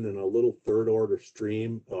done in a little third order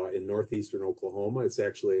stream in northeastern Oklahoma. It's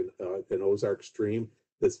actually an Ozark stream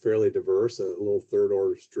that's fairly diverse, a little third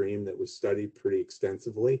order stream that was studied pretty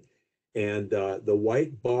extensively. And the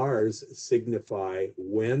white bars signify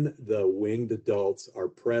when the winged adults are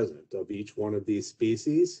present of each one of these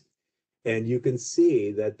species. And you can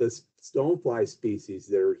see that the stonefly species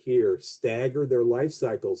that are here stagger their life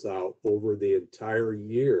cycles out over the entire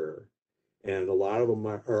year. And a lot of them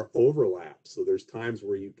are overlapped. So there's times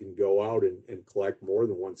where you can go out and collect more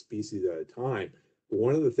than one species at a time. But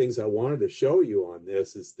one of the things I wanted to show you on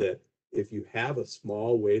this is that if you have a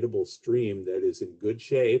small wadable stream that is in good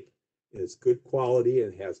shape, and it's good quality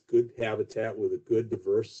and has good habitat with a good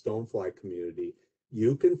diverse stonefly community,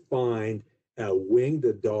 you can find a winged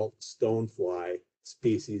adult stonefly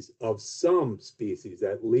species of some species,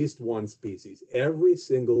 at least one species, every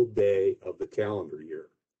single day of the calendar year.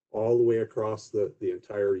 All the way across the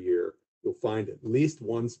entire year, you'll find at least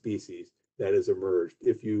one species that has emerged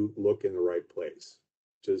if you look in the right place,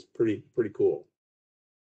 which is pretty cool.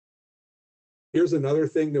 Here's another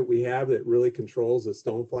thing that we have that really controls the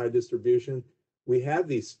stonefly distribution. We have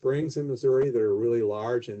these springs in Missouri that are really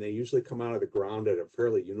large, and they usually come out of the ground at a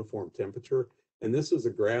fairly uniform temperature. And this is a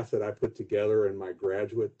graph that I put together in my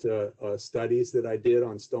graduate studies that I did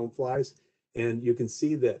on stoneflies. And you can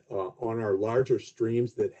see that on our larger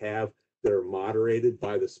streams that are moderated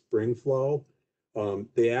by the spring flow,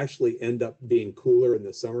 they actually end up being cooler in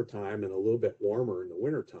the summertime and a little bit warmer in the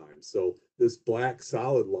wintertime. So this black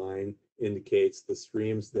solid line indicates the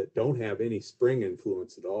streams that don't have any spring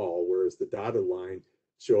influence at all, whereas the dotted line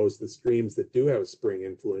shows the streams that do have a spring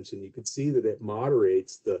influence. And you can see that it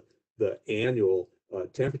moderates the annual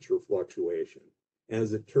temperature fluctuation.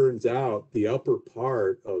 As it turns out, the upper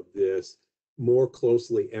part of this more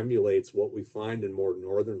closely emulates what we find in more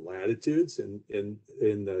northern latitudes in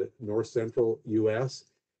the north central US.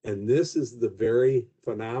 And this is the very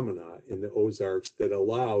phenomena in the Ozarks that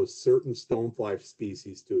allows certain stonefly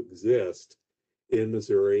species to exist in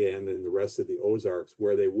Missouri and in the rest of the Ozarks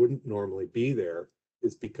where they wouldn't normally be there.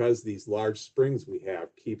 It's because these large springs we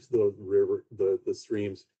have keeps the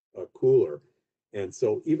streams cooler. And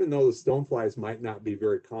so even though the stoneflies might not be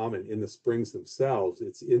very common in the springs themselves,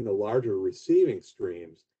 it's in the larger receiving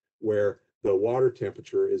streams where the water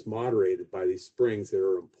temperature is moderated by these springs that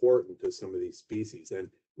are important to some of these species. And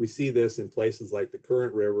we see this in places like the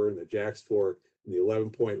Current River and the Jacks Fork and the 11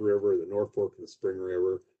 Point River, the North Fork of the Spring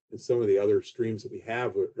River, and some of the other streams that we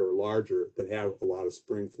have are larger that have a lot of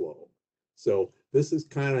spring flow. So this is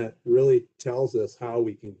kind of really tells us how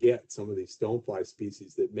we can get some of these stonefly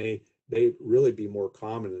species that may really be more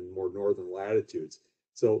common in more northern latitudes.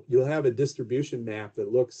 So you'll have a distribution map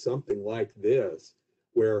that looks something like this,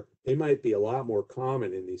 where they might be a lot more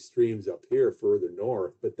common in these streams up here further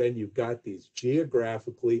north, but then you've got these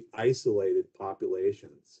geographically isolated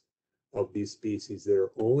populations of these species that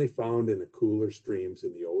are only found in the cooler streams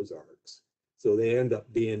in the Ozarks. So they end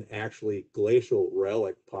up being actually glacial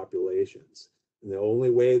relic populations. And the only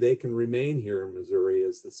way they can remain here in Missouri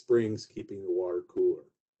is the springs keeping the water cooler.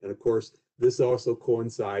 And of course, this also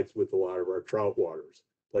coincides with a lot of our trout waters,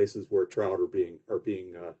 places where trout are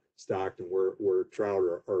being stocked and where trout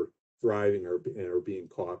are thriving or are being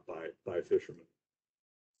caught by fishermen.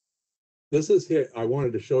 This is here. I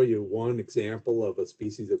wanted to show you one example of a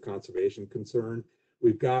species of conservation concern.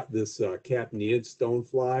 We've got this capneid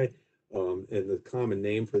stonefly, and the common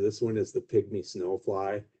name for this one is the pygmy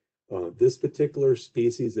snowfly. This particular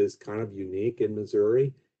species is kind of unique in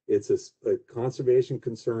Missouri. It's a conservation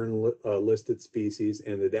concern listed species,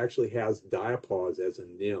 and it actually has diapause as a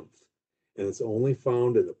nymph. And it's only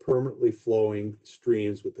found in the permanently flowing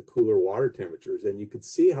streams with the cooler water temperatures. And you can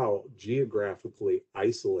see how geographically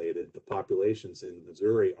isolated the populations in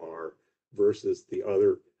Missouri are versus the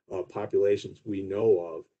other populations we know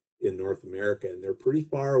of in North America. And they're pretty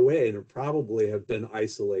far away and probably have been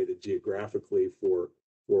isolated geographically for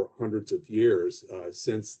hundreds of years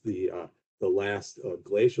since the last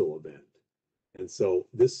glacial event. And so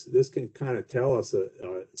this can kind of tell us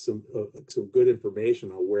some good information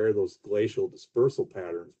on where those glacial dispersal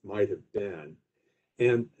patterns might have been.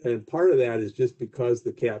 And part of that is just because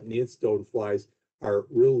the capneid stoneflies are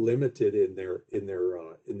real limited in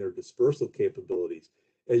their dispersal capabilities.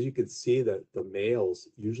 As you can see, that the males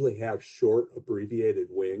usually have short abbreviated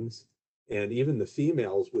wings, and even the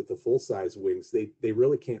females with the full-size wings, they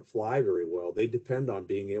really can't fly very well. They depend on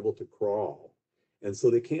being able to crawl. And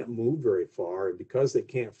so they can't move very far. And because they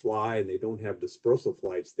can't fly and they don't have dispersal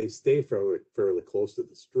flights, they stay fairly close to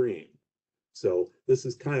the stream. So this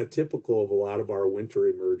is kind of typical of a lot of our winter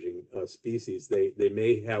emerging species. They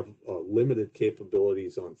may have limited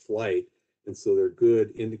capabilities on flight, and so they're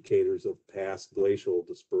good indicators of past glacial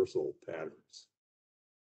dispersal patterns.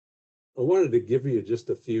 I wanted to give you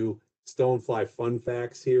just a few stonefly fun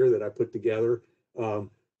facts here that I put together.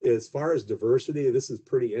 As far as diversity, this is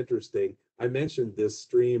pretty interesting. I mentioned this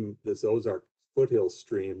stream, this Ozark foothill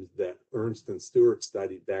stream that Ernst and Stewart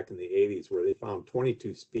studied back in the 80s, where they found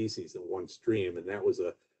 22 species in one stream, and that was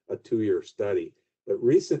a 2-year study. But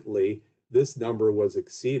recently, this number was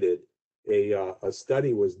exceeded. A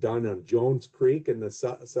study was done on Jones Creek in the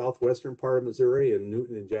southwestern part of Missouri and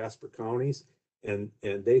Newton and Jasper counties, and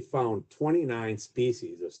they found 29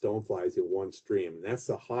 species of stoneflies in one stream. And that's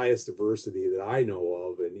the highest diversity that I know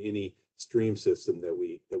of in any stream system that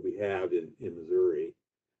we have in Missouri.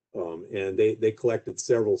 And they collected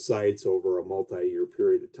several sites over a multi-year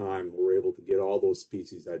period of time and were able to get all those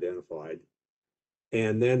species identified.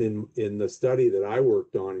 And then in the study that I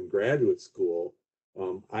worked on in graduate school,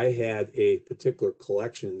 I had a particular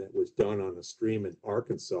collection that was done on a stream in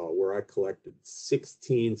Arkansas where I collected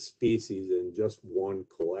 16 species in just one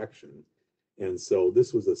collection. And so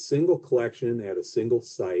this was a single collection at a single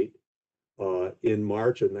site in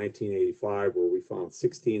March of 1985, where we found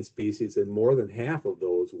 16 species, and more than half of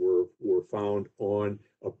those were found on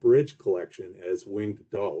a bridge collection as winged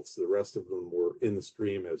adults. The rest of them were in the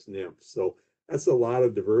stream as nymphs. So that's a lot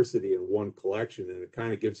of diversity in one collection, and it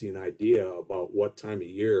kind of gives you an idea about what time of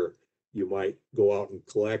year you might go out and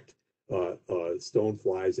collect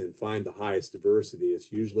stoneflies and find the highest diversity.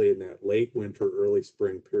 It's usually in that late winter, early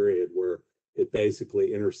spring period where it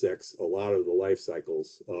basically intersects a lot of the life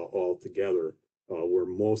cycles all together, where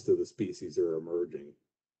most of the species are emerging.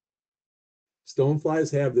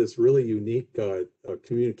 Stoneflies have this really unique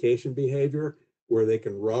communication behavior where they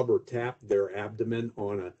can rub or tap their abdomen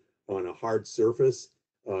on a hard surface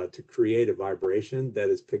to create a vibration that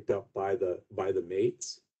is picked up by the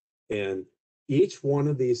mates. And each one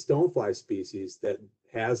of these stonefly species that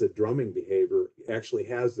has a drumming behavior actually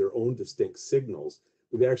has their own distinct signals.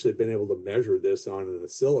 We've actually been able to measure this on an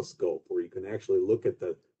oscilloscope, where you can actually look at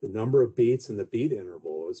the number of beats and the beat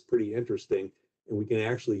interval. It's pretty interesting, and we can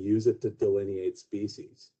actually use it to delineate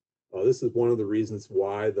species. This is one of the reasons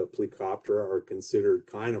why the Plecoptera are considered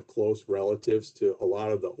kind of close relatives to a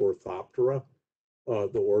lot of the Orthoptera,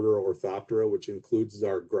 the order Orthoptera, which includes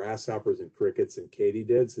our grasshoppers and crickets and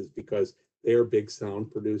katydids, is because they are big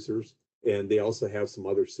sound producers, and they also have some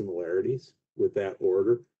other similarities with that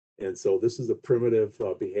order. And so this is a primitive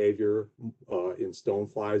behavior in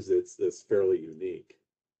stoneflies that's fairly unique.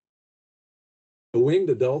 The winged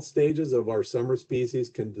adult stages of our summer species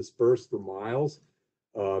can disperse for miles.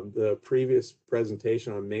 The previous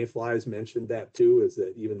presentation on mayflies mentioned that too, is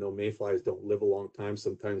that even though mayflies don't live a long time,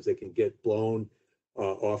 sometimes they can get blown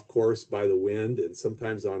off course by the wind, and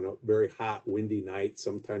sometimes on a very hot, windy night,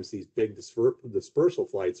 sometimes these big dispersal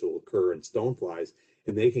flights will occur in stoneflies,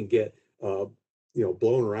 and they can get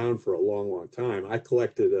blown around for a long, long time. I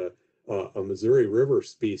collected a Missouri River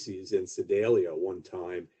species in Sedalia one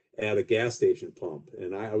time at a gas station pump,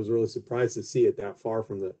 and I was really surprised to see it that far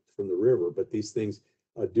from the river. But these things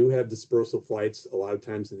do have dispersal flights a lot of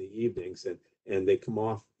times in the evenings, and they come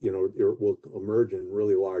off, will emerge in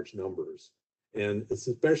really large numbers. And it's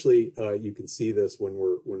especially you can see this when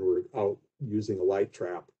we're out using a light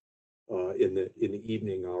trap in the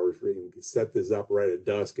evening hours. Where you can set this up right at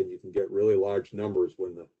dusk, and you can get really large numbers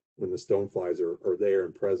when the stoneflies are there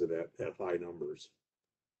and present at high numbers.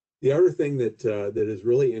 The other thing that is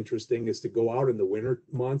really interesting is to go out in the winter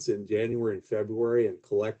months in January and February and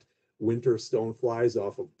collect winter stoneflies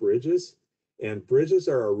off of bridges. And bridges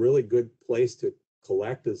are a really good place to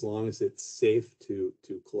collect as long as it's safe to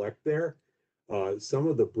collect there. Some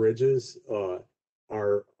of the bridges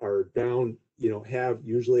are down, have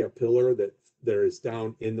usually a pillar that is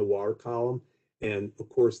down in the water column. And of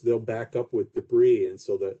course, they'll back up with debris. And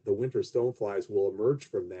so the winter stoneflies will emerge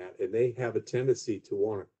from that. And they have a tendency to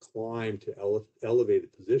want to climb to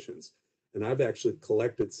elevated positions. And I've actually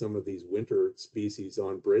collected some of these winter species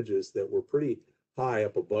on bridges that were pretty high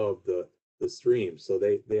up above the stream. So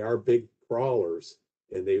they are big crawlers,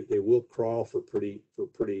 and they will crawl for pretty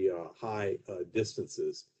high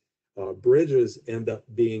distances. Bridges end up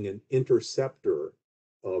being an interceptor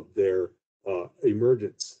of their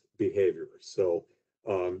emergence behavior. So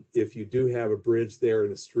if you do have a bridge there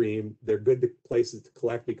in a stream, they're good places to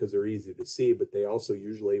collect because they're easy to see, but they also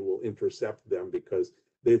usually will intercept them because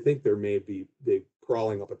they think they're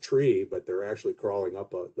crawling up a tree, but they're actually crawling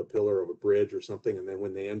up the pillar of a bridge or something. And then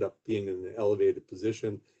when they end up being in an elevated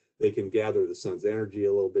position, they can gather the sun's energy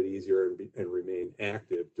a little bit easier and remain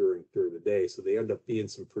active during the day. So they end up being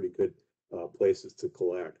some pretty good places to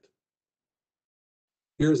collect.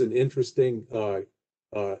 Here's an interesting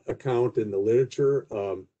account in the literature.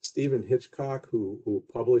 Stephen Hitchcock, who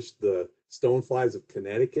published the Stoneflies of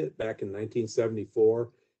Connecticut back in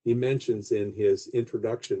 1974, he mentions in his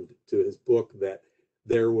introduction to his book that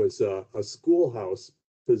there was a schoolhouse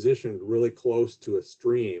positioned really close to a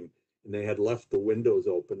stream, and they had left the windows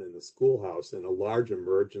open in the schoolhouse, and a large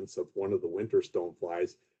emergence of one of the winter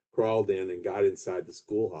stoneflies crawled in and got inside the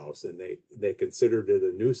schoolhouse, and they considered it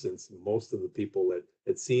a nuisance. Most of the people that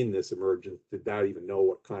had seen this emergence did not even know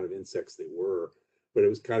what kind of insects they were. But it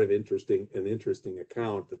was kind of an interesting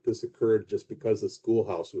account that this occurred just because the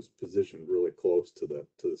schoolhouse was positioned really close to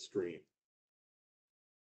the stream.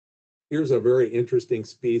 Here's a very interesting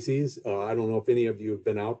species. I don't know if any of you have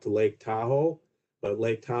been out to Lake Tahoe, but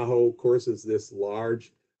Lake Tahoe, of course, is this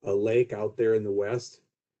large lake out there in the west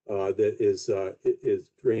that is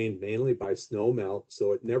drained mainly by snowmelt,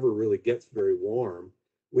 so it never really gets very warm.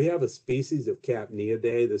 We have a species of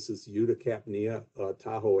Capniidae. This is Eutacapnia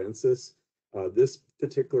tahoensis. This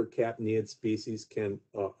particular capniid species can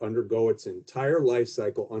undergo its entire life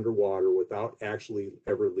cycle underwater without actually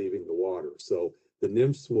ever leaving the water. So the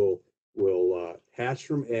nymphs will hatch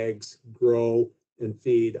from eggs, grow, and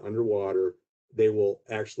feed underwater. They will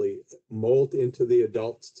actually molt into the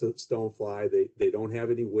adult stonefly. They don't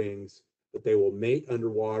have any wings, but they will mate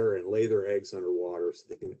underwater and lay their eggs underwater, so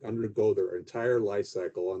they can undergo their entire life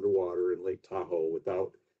cycle underwater in Lake Tahoe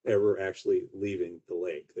without ever actually leaving the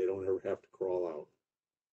lake. They don't ever have to crawl out.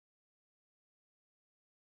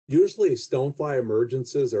 Usually stonefly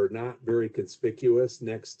emergences are not very conspicuous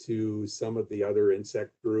next to some of the other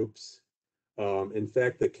insect groups. In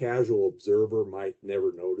fact, the casual observer might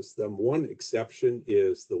never notice them. One exception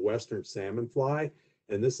is the western salmon fly,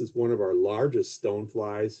 and this is one of our largest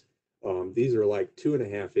stoneflies. These are like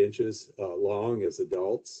 2.5 inches long as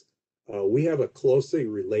adults. We have a closely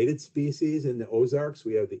related species in the Ozarks.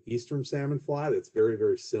 We have the eastern salmon fly that's very,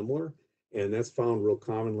 very similar, and that's found real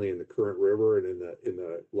commonly in the Current River and in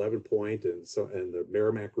the Levin Point and the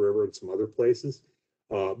Merrimack River and some other places.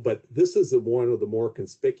 But this is one of the more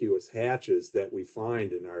conspicuous hatches that we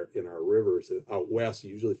find in our rivers out west.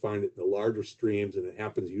 You usually find it in the larger streams, and it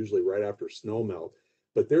happens usually right after snowmelt.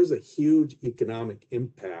 But there's a huge economic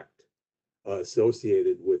impact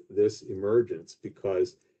associated with this emergence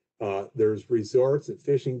because there's resorts and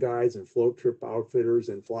fishing guides and float trip outfitters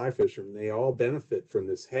and fly fishermen. They all benefit from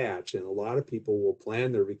this hatch, and a lot of people will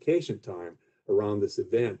plan their vacation time around this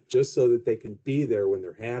event, just so that they can be there when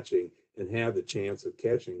they're hatching and have the chance of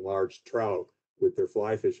catching large trout with their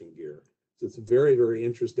fly fishing gear. So it's a very, very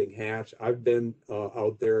interesting hatch. I've been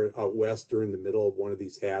out there out west during the middle of one of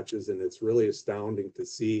these hatches, and it's really astounding to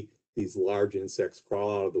see these large insects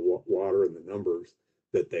crawl out of the water and the numbers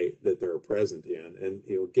that they're present in. And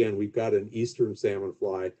again, we've got an eastern salmon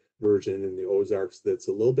fly version in the Ozarks that's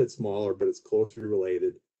a little bit smaller, but it's closely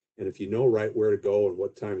related. And if you know right where to go and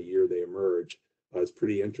what time of year they emerge, it's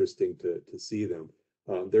pretty interesting to see them.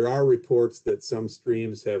 There are reports that some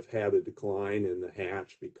streams have had a decline in the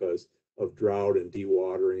hatch because of drought and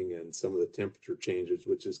dewatering and some of the temperature changes,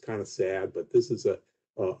 which is kind of sad. But this is a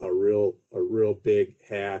real big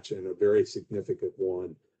hatch and a very significant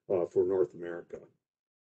one for North America.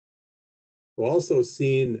 We've also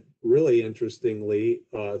seen, really interestingly,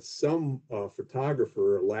 some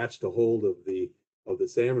photographer latched a hold of the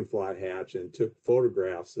salmon fly hatch and took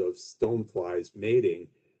photographs of stoneflies mating,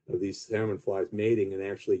 of these salmon flies mating, and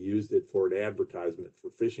actually used it for an advertisement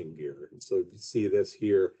for fishing gear. And so you see this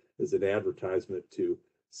here as an advertisement to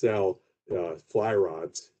sell fly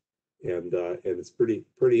rods. And it's pretty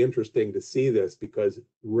interesting to see this, because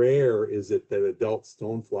rare is it that adult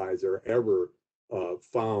stoneflies are ever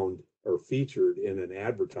found or featured in an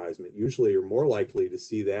advertisement. Usually you're more likely to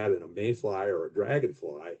see that in a mayfly or a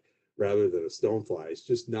dragonfly rather than a stonefly. It's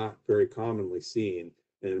just not very commonly seen.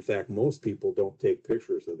 And in fact, most people don't take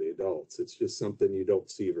pictures of the adults. It's just something you don't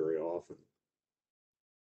see very often.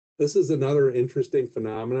 This is another interesting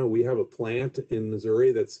phenomenon. We have a plant in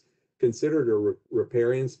Missouri that's considered a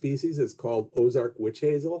riparian species. It's called Ozark witch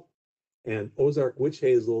hazel. And Ozark witch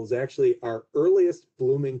hazel is actually our earliest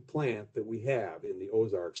blooming plant that we have in the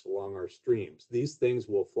Ozarks along our streams. These things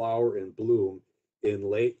will flower and bloom in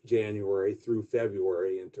late January through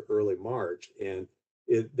February into early March. And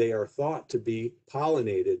they are thought to be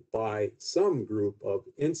pollinated by some group of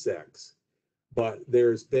insects. But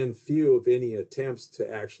there's been few, if any, attempts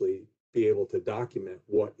to actually be able to document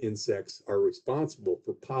what insects are responsible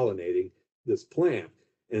for pollinating this plant.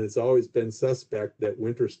 And it's always been suspect that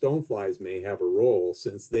winter stoneflies may have a role,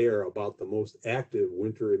 since they are about the most active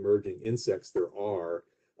winter emerging insects there are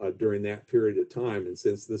during that period of time. And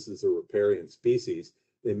since this is a riparian species,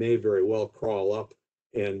 they may very well crawl up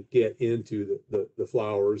and get into the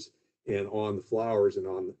flowers and on the flowers and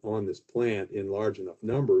on this plant in large enough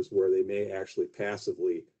numbers where they may actually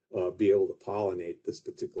passively be able to pollinate this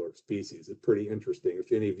particular species. It's pretty interesting.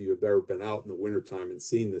 If any of you have ever been out in the wintertime and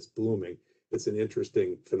seen this blooming, it's an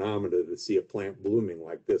interesting phenomenon to see a plant blooming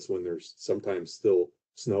like this when there's sometimes still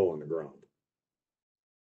snow on the ground.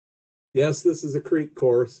 Yes, this is a creek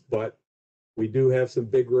course, but we do have some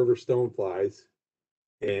big river stoneflies,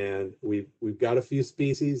 and we've got a few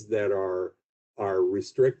species that are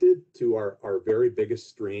restricted to our very biggest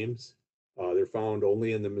streams. They're found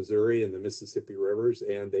only in the Missouri and the Mississippi rivers,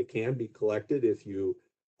 and they can be collected if you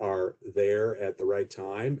are there at the right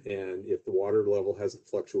time and if the water level hasn't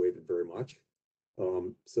fluctuated very much.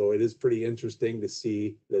 So it is pretty interesting to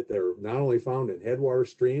see that they're not only found in headwater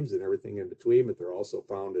streams and everything in between, but they're also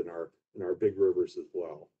found in our big rivers as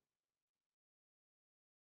well.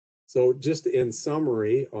 So just in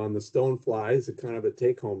summary on the stoneflies, a kind of a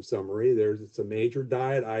take-home summary, it's a major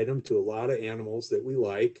diet item to a lot of animals that we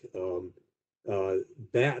like.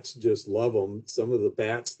 Bats just love them. Some of the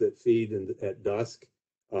bats that feed at dusk,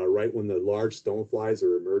 right when the large stoneflies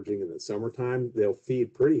are emerging in the summertime, they'll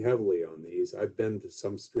feed pretty heavily on these. I've been to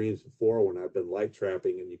some streams before when I've been light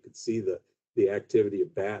trapping, and you could see the activity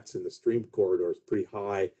of bats in the stream corridors pretty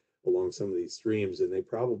high along some of these streams, and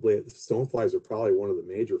stoneflies are probably one of the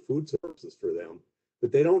major food sources for them.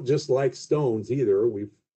 But they don't just like stones either.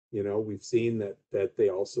 We've seen that they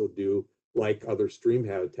also do like other stream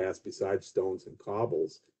habitats besides stones and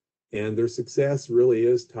cobbles. And their success really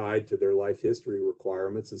is tied to their life history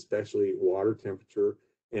requirements, especially water temperature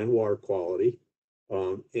and water quality.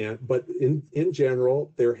 But in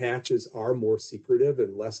general, their hatches are more secretive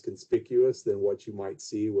and less conspicuous than what you might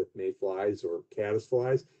see with mayflies or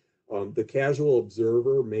caddisflies. The casual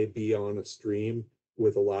observer may be on a stream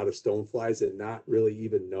with a lot of stoneflies and not really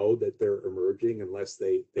even know that they're emerging unless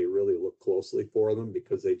they really look closely for them,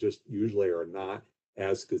 because they just usually are not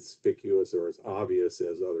as conspicuous or as obvious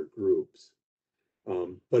as other groups.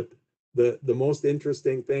 But the most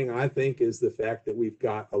interesting thing, I think, is the fact that we've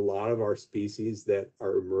got a lot of our species that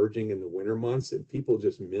are emerging in the winter months, and people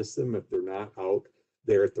just miss them if they're not out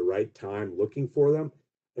there at the right time looking for them.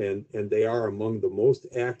 And they are among the most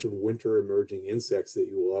active winter emerging insects that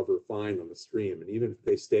you will ever find on the stream. And even if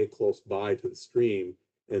they stay close by to the stream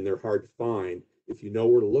and they're hard to find, if you know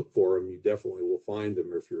where to look for them, you definitely will find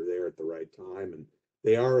them if you're there at the right time. And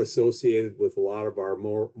they are associated with a lot of our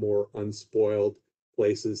more unspoiled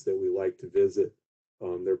places that we like to visit.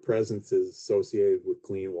 Their presence is associated with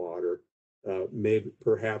clean water, maybe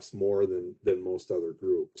perhaps more than most other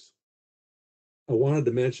groups. I wanted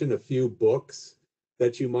to mention a few books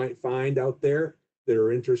that you might find out there that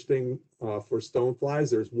are interesting for stoneflies.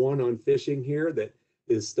 There's one on fishing here that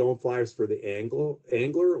is Stoneflies for the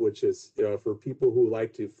angler, which is for people who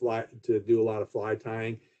like to do a lot of fly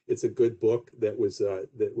tying. It's a good book that was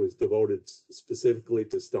devoted specifically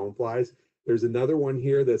to stoneflies. There's another one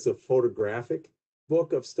here that's a photographic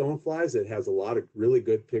book of stoneflies that has a lot of really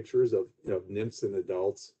good pictures of nymphs and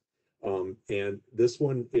adults. And this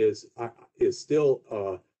one is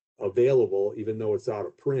still available, even though it's out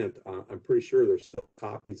of print. I'm pretty sure there's still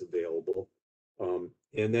copies available.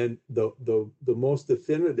 And then the most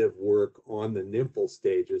definitive work on the nymphal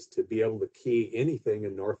stages to be able to key anything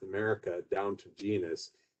in North America down to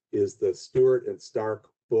genus is the Stewart and Stark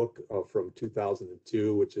book from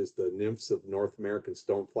 2002, which is the Nymphs of North American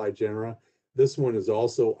Stonefly Genera. This one is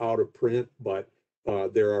also out of print, but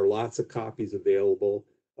there are lots of copies available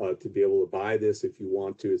to be able to buy this if you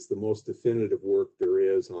want to. It's the most definitive work there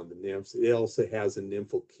is on the nymphs. It also has a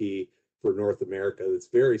nymphal key for North America that's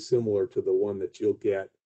very similar to the one that you'll get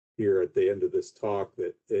here at the end of this talk,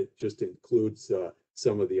 that it just includes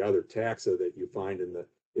some of the other taxa that you find in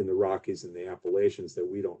the Rockies and the Appalachians that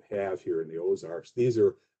we don't have here in the Ozarks. These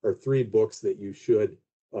are three books that you should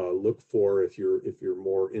look for if you're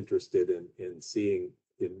more interested in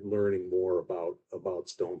learning more about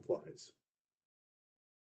stoneflies.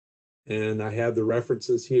 And I have the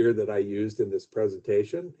references here that I used in this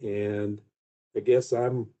presentation, and I guess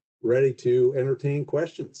I'm ready to entertain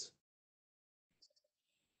questions.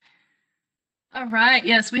 All right.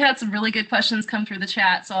 Yes, we had some really good questions come through the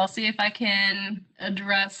chat, so I'll see if I can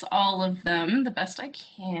address all of them the best I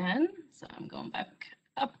can. So I'm going back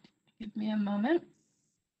up. Give me a moment.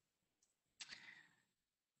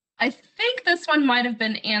 I think this one might have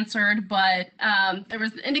been answered, but there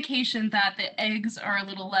was an indication that the eggs are a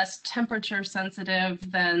little less temperature sensitive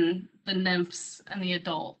than the nymphs and the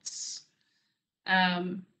adults.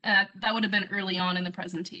 That would have been early on in the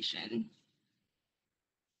presentation.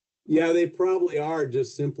 Yeah, they probably are,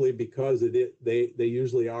 just simply because they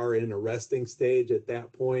usually are in a resting stage at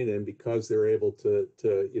that point, and because they're able to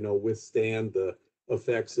withstand the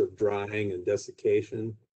effects of drying and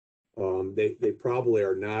desiccation. They probably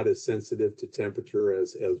are not as sensitive to temperature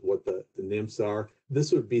as what the nymphs are.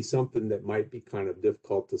 This would be something that might be kind of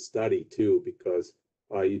difficult to study too, because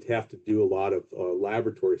you'd have to do a lot of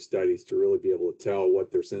laboratory studies to really be able to tell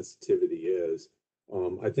what their sensitivity is.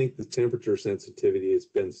 I think the temperature sensitivity has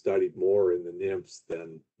been studied more in the nymphs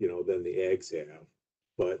than the eggs have,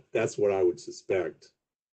 but that's what I would suspect.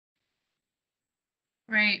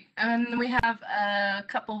 Right, and we have a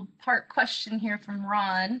couple part question here from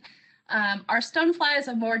Ron. Are stoneflies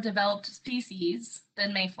a more developed species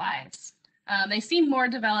than mayflies? They seem more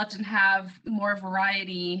developed and have more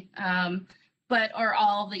variety, but are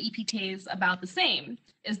all the EPTs about the same?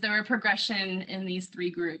 Is there a progression in these three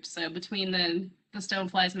groups, so between the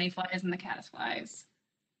stoneflies, mayflies, and the caddisflies,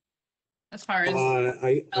 as far as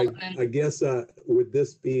I guess would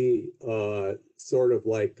this be sort of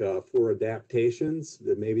like for adaptations,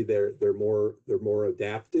 that maybe they're more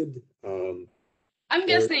adapted? I'm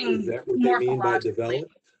guessing is that what they mean by morphologically.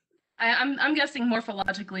 developed? I'm guessing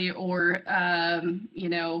morphologically, or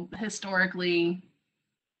historically,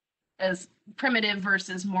 as primitive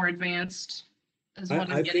versus more advanced is what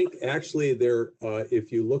I'm getting. I think actually there,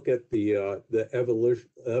 if you look at the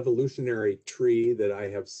evolutionary tree that I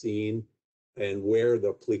have seen and where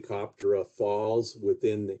the Plecoptera falls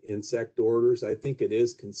within the insect orders, I think it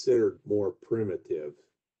is considered more primitive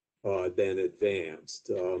than advanced.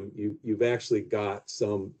 You've actually got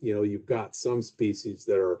some, you've got some species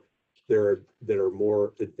that are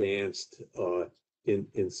more advanced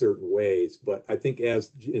in certain ways, but I think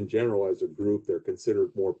in general as a group, they're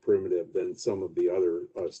considered more primitive than some of the other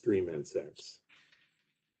stream insects.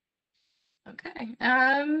 Okay.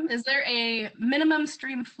 Is there a minimum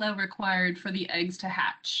stream flow required for the eggs to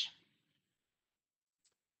hatch?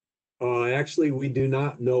 Actually, we do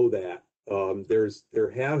not know that.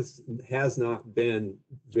 There has not been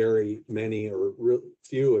very many or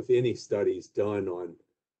few, if any, studies done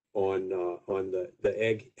on the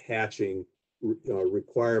egg hatching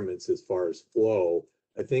requirements as far as flow.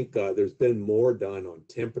 I think there's been more done on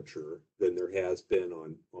temperature than there has been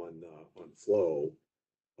on flow.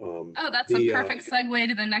 That's a perfect segue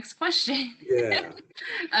to the next question. Yeah.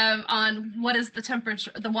 On what is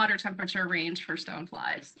the water temperature range for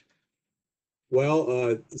stoneflies?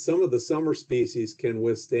 Well, some of the summer species can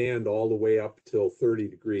withstand all the way up till 30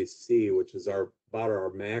 degrees C, which is about our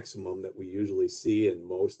maximum that we usually see in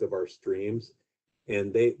most of our streams.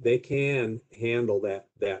 And they can handle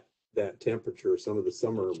that temperature. Some of the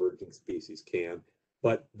summer emerging species can.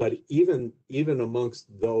 But even amongst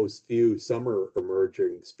those few summer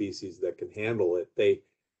emerging species that can handle it,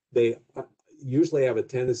 they usually have a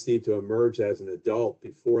tendency to emerge as an adult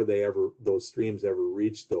before those streams ever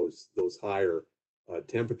reach those higher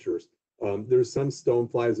temperatures. There's some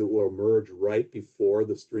stoneflies that will emerge right before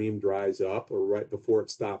the stream dries up or right before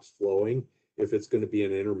it stops flowing, if it's going to be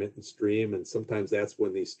an intermittent stream. And sometimes that's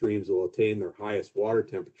when these streams will attain their highest water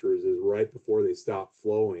temperatures, is right before they stop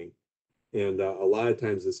flowing. And a lot of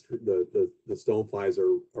times the stoneflies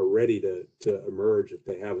are ready to emerge if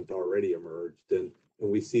they haven't already emerged. And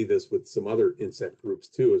we see this with some other insect groups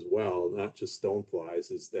too as well, not just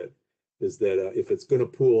stoneflies, is that if it's going to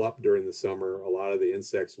pool up during the summer, a lot of the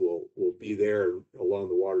insects will be there along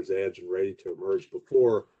the water's edge and ready to emerge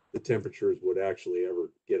before the temperatures would actually ever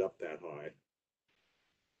get up that high.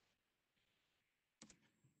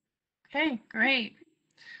 Okay, great.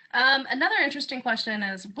 Another interesting question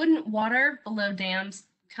is, wouldn't water below dams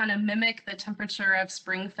kind of mimic the temperature of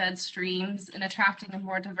spring-fed streams in attracting a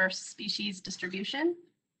more diverse species distribution?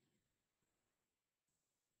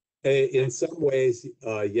 In some ways,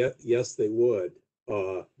 yes, they would.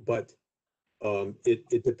 But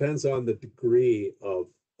it depends on the degree of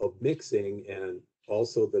mixing, and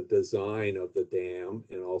also the design of the dam,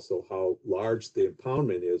 and also how large the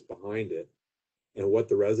impoundment is behind it, and what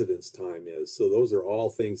the residence time is. So those are all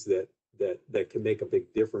things that can make a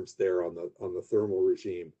big difference there on the thermal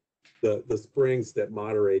regime. The springs that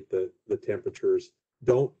moderate the temperatures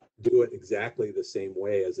don't do it exactly the same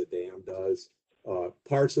way as a dam does.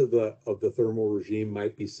 Parts of the thermal regime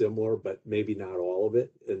might be similar, but maybe not all of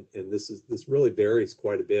it. And this really varies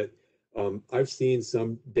quite a bit. I've seen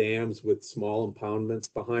some dams with small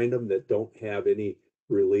impoundments behind them that don't have any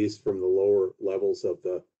release from the lower levels of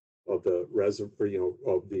the reservoir,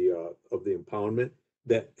 of the impoundment,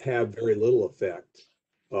 that have very little effect,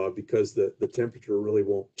 because the temperature really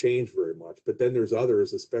won't change very much. But then there's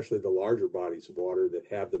others, especially the larger bodies of water, that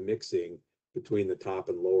have the mixing between the top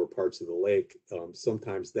and lower parts of the lake.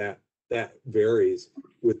 Sometimes that varies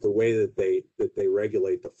with the way that they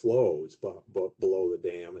regulate the flows below the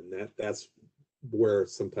dam, and that's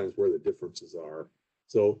sometimes where the differences are.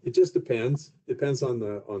 So it just depends on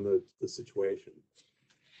the situation.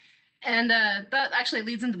 And that actually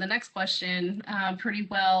leads into the next question pretty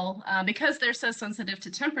well. Because they're so sensitive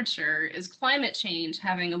to temperature, is climate change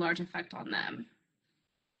having a large effect on them?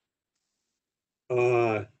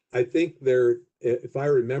 I think if I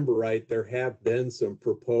remember right, there have been some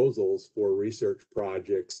proposals for research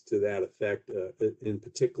projects to that effect, in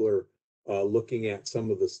particular, looking at some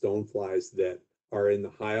of the stoneflies that are in the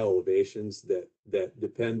high elevations that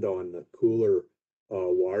depend on the cooler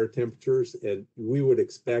water temperatures. And we would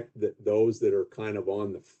expect that those that are kind of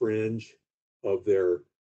on the fringe of their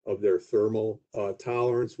thermal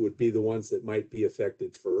tolerance would be the ones that might be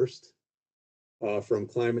affected first from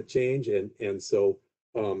climate change. And so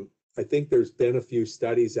I think there's been a few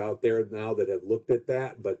studies out there now that have looked at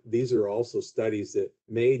that, but these are also studies that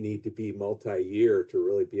may need to be multi-year to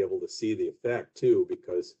really be able to see the effect too,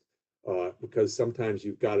 because sometimes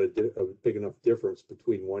you've got a big enough difference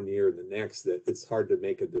between one year and the next that it's hard to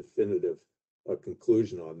make a definitive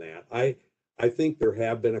conclusion on that. I think there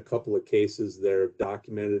have been a couple of cases that are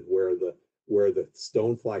documented where the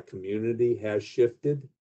stonefly community has shifted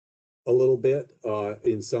a little bit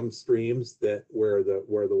in some streams where the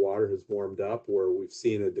water has warmed up, where we've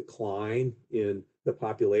seen a decline in the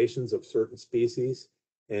populations of certain species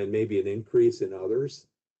and maybe an increase in others.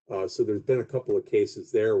 So there's been a couple of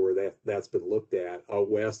cases there where that's been looked at out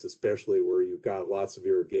west, especially where you've got lots of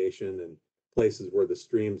irrigation and places where the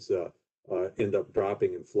streams end up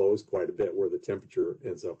dropping in flows quite a bit, where the temperature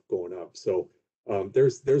ends up going up. So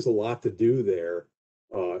there's a lot to do there.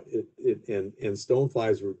 And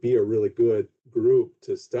stoneflies would be a really good group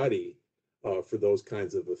to study for those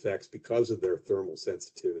kinds of effects because of their thermal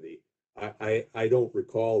sensitivity. I don't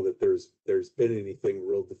recall that there's been anything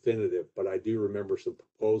real definitive, but I do remember some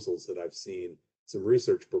proposals that I've seen, some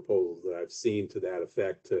research proposals that I've seen to that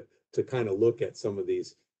effect, to kind of look at some of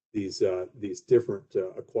these different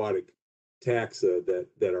aquatic taxa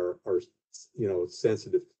that are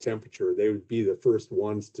sensitive to temperature. They would be the first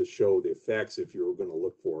ones to show the effects if you were going to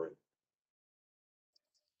look for it.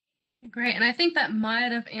 Great, and I think that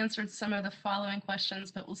might have answered some of the following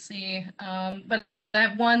questions, but we'll see. But I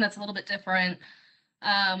have one that's a little bit different.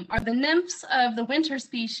 Are the nymphs of the winter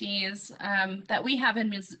species that we have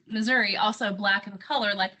in Missouri also black in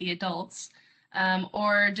color like the adults?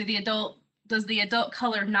 Or does the adult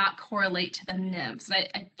color not correlate to the nymphs?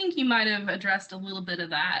 I think you might have addressed a little bit of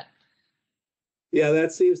that. Yeah,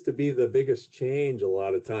 that seems to be the biggest change a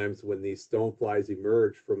lot of times when these stoneflies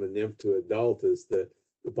emerge from a nymph to adult is the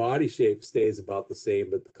body shape stays about the same,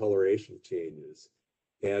 but the coloration changes.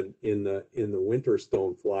 And in the winter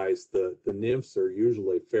stoneflies, the nymphs are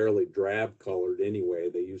usually fairly drab colored anyway.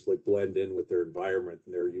 They usually blend in with their environment,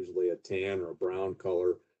 and they're usually a tan or a brown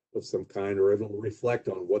color of some kind, or it'll reflect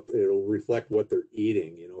what they're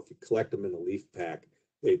eating. You know, if you collect them in a leaf pack,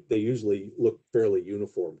 they usually look fairly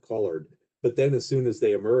uniform colored. But then as soon as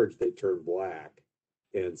they emerge, they turn black.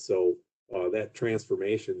 And so that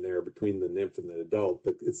transformation there between the nymph and the adult,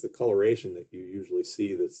 it's the coloration that you usually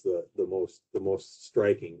see that's the most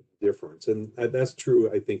striking difference. And that's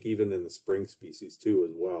true, I think, even in the spring species too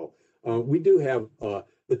as well. We do have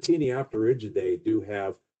the Teniopterigidae do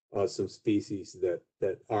have some species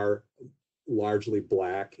that are largely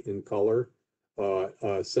black in color.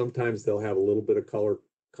 Sometimes they'll have a little bit of color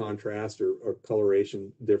contrast or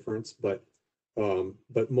coloration difference, but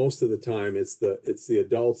most of the time it's the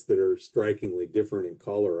adults that are strikingly different in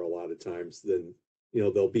color a lot of times than, you know,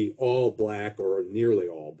 they'll be all black or nearly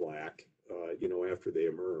all black, you know, after they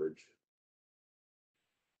emerge.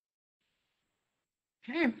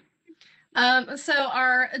 Okay. So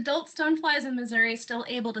are adult stoneflies in Missouri still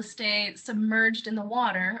able to stay submerged in the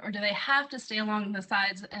water, or do they have to stay along the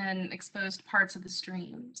sides and exposed parts of the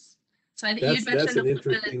streams? So I think you'd That's mentioned a an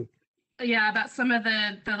little bit, interesting. yeah, about some of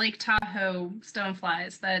the Lake Tahoe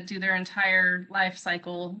stoneflies that do their entire life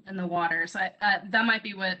cycle in the water. So that might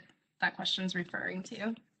be what that question's referring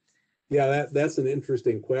to. Yeah, that's an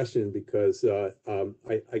interesting question because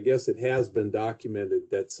I guess it has been documented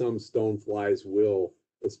that some stoneflies will,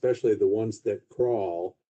 especially the ones that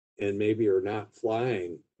crawl and maybe are not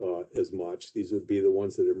flying as much. These would be the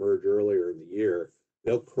ones that emerge earlier in the year.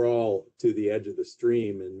 They'll crawl to the edge of the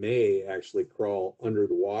stream and may actually crawl under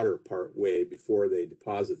the water part way before they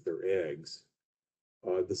deposit their eggs.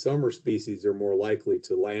 The summer species are more likely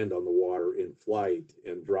to land on the water in flight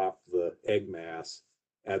and drop the egg mass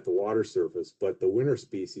at the water surface, but the winter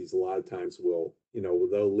species a lot of times will, you know,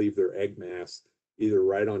 they'll leave their egg mass either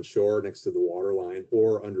right on shore next to the water line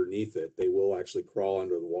or underneath it. They will actually crawl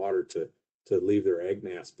under the water to leave their egg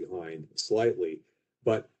mass behind slightly.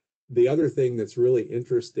 But the other thing that's really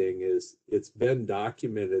interesting is it's been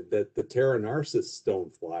documented that the Pteronarcis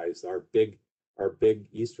stoneflies, our big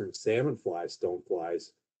eastern salmonfly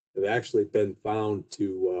stoneflies, have actually been found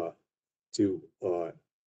to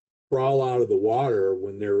crawl out of the water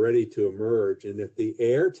when they're ready to emerge. And if the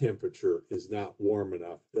air temperature is not warm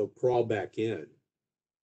enough, they'll crawl back in.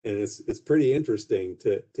 And it's pretty interesting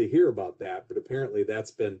to hear about that. But apparently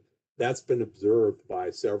that's been observed by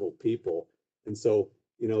several people. And so,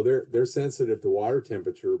 you know, they're sensitive to water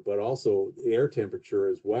temperature, but also the air temperature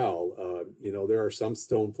as well. You know, there are some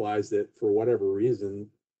stoneflies that, for whatever reason,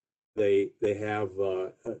 they have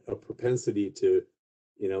a propensity to,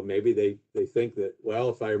 you know, maybe they think that, well,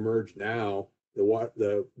 if I emerge now,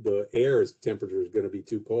 the air's temperature is going to be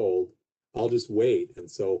too cold. I'll just wait. And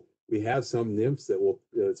so we have some nymphs that will,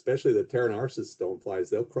 especially the Pteronarcis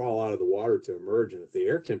stoneflies, they'll crawl out of the water to emerge, and if the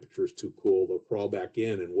air temperature is too cool, they'll crawl back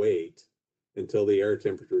in and wait until the air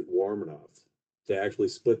temperature is warm enough to actually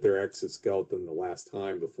split their exoskeleton the last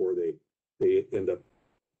time before they end up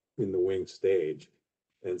in the wing stage.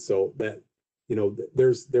 And so that, you know,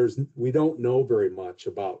 we don't know very much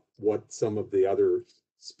about what some of the other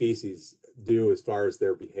species do as far as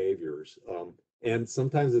their behaviors. And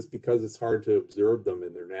sometimes it's because it's hard to observe them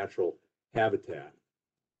in their natural habitat.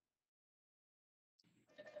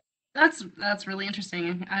 That's really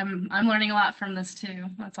interesting. I'm learning a lot from this too.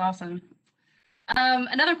 That's awesome.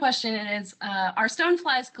 Another question is, are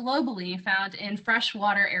stoneflies globally found in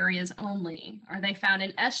freshwater areas only? Are they found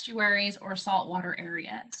in estuaries or saltwater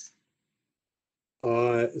areas?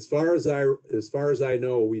 As far as I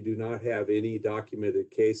know, we do not have any documented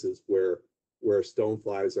cases where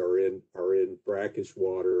stoneflies are in brackish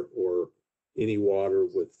water or any water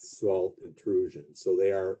with salt intrusion. So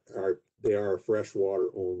they are freshwater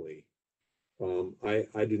only.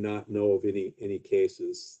 I do not know of any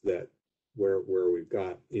cases that where we've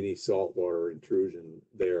got any saltwater intrusion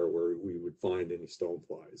there where we would find any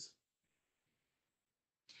stoneflies.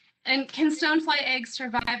 And can stonefly eggs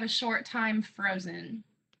survive a short time frozen?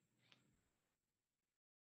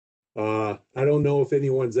 I don't know if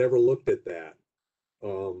anyone's ever looked at that.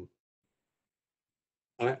 Um,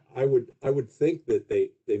 I would think that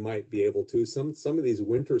they might be able to. Some of these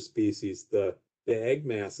winter species, the egg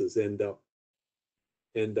masses end up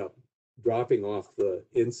dropping off the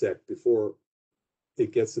insect before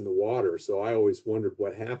it gets in the water. So I always wondered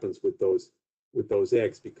what happens with those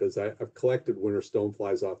eggs, because I've collected winter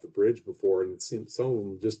stoneflies off the bridge before, and it seems some of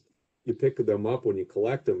them just, you pick them up when you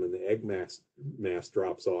collect them and the egg mass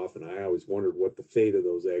drops off, and I always wondered what the fate of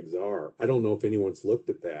those eggs are. I don't know if anyone's looked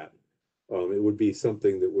at that. It would be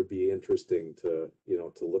something that would be interesting to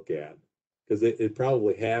look at, because it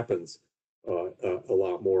probably happens a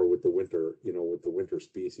lot more with the winter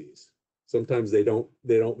species. Sometimes they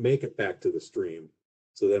don't make it back to the stream.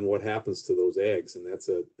 So then what happens to those eggs? And that's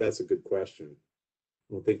a good question.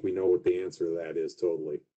 I don't think we know what the answer to that is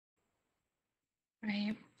totally.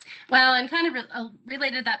 Right. Well, and kind of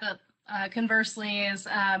related to that, but conversely is,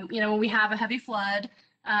 when we have a heavy flood,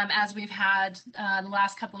 as we've had the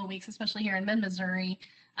last couple of weeks, especially here in mid-Missouri,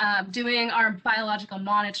 doing our biological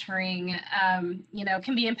monitoring,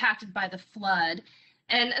 can be impacted by the flood.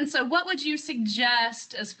 And so what would you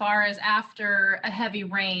suggest as far as after a heavy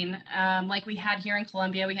rain, like we had here in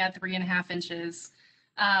Columbia, we had 3.5 inches,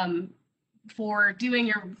 for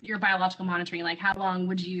doing your biological monitoring? Like, how long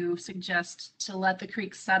would you suggest to let the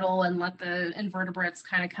creek settle and let the invertebrates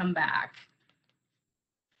kind of come back?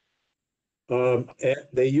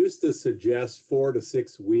 They used to suggest 4 to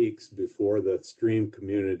 6 weeks before the stream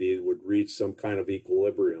community would reach some kind of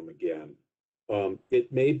equilibrium again.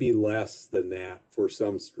 It may be less than that for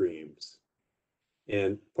some streams,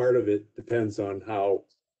 and part of it depends on how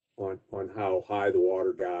high the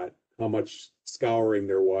water got, how much scouring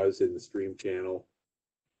there was in the stream channel,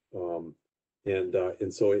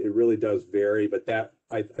 and so it really does vary. But that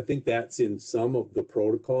I think that's in some of the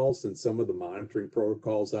protocols and some of the monitoring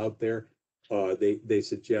protocols out there. They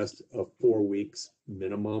suggest a 4 weeks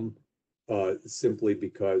minimum, simply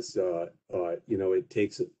because it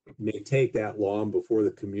may take that long before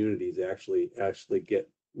the communities actually get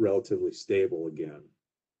relatively stable again.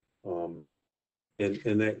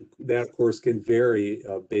 And that of course can vary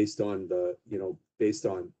based on the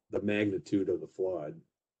magnitude of the flood.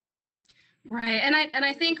 Right, and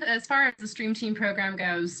I think as far as the stream team program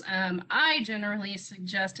goes, I generally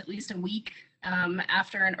suggest at least a week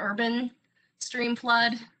after an urban stream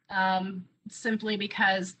flood, simply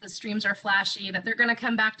because the streams are flashy, that they're going to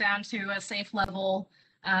come back down to a safe level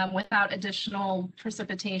without additional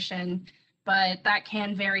precipitation. But that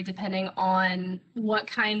can vary depending on what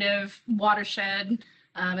kind of watershed,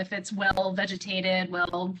 if it's well vegetated,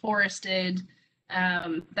 well forested,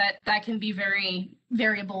 that can be very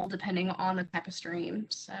variable depending on the type of stream.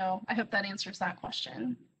 So I hope that answers that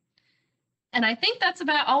question. And I think that's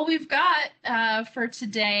about all we've got for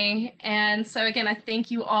today. And so again, I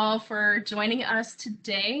thank you all for joining us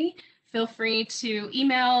today. Feel free to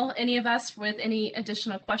email any of us with any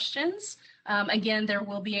additional questions. Again, there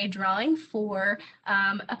will be a drawing for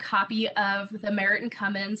a copy of the Merritt and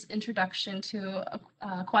Cummins Introduction to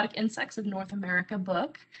Aquatic Insects of North America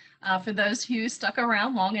book, for those who stuck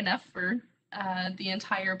around long enough for the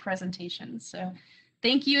entire presentation. So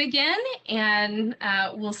thank you again, and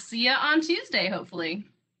we'll see you on Tuesday, hopefully.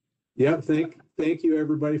 Yeah, thank you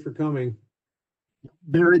everybody for coming.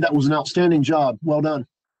 Barry, that was an outstanding job. Well done.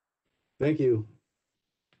 Thank you.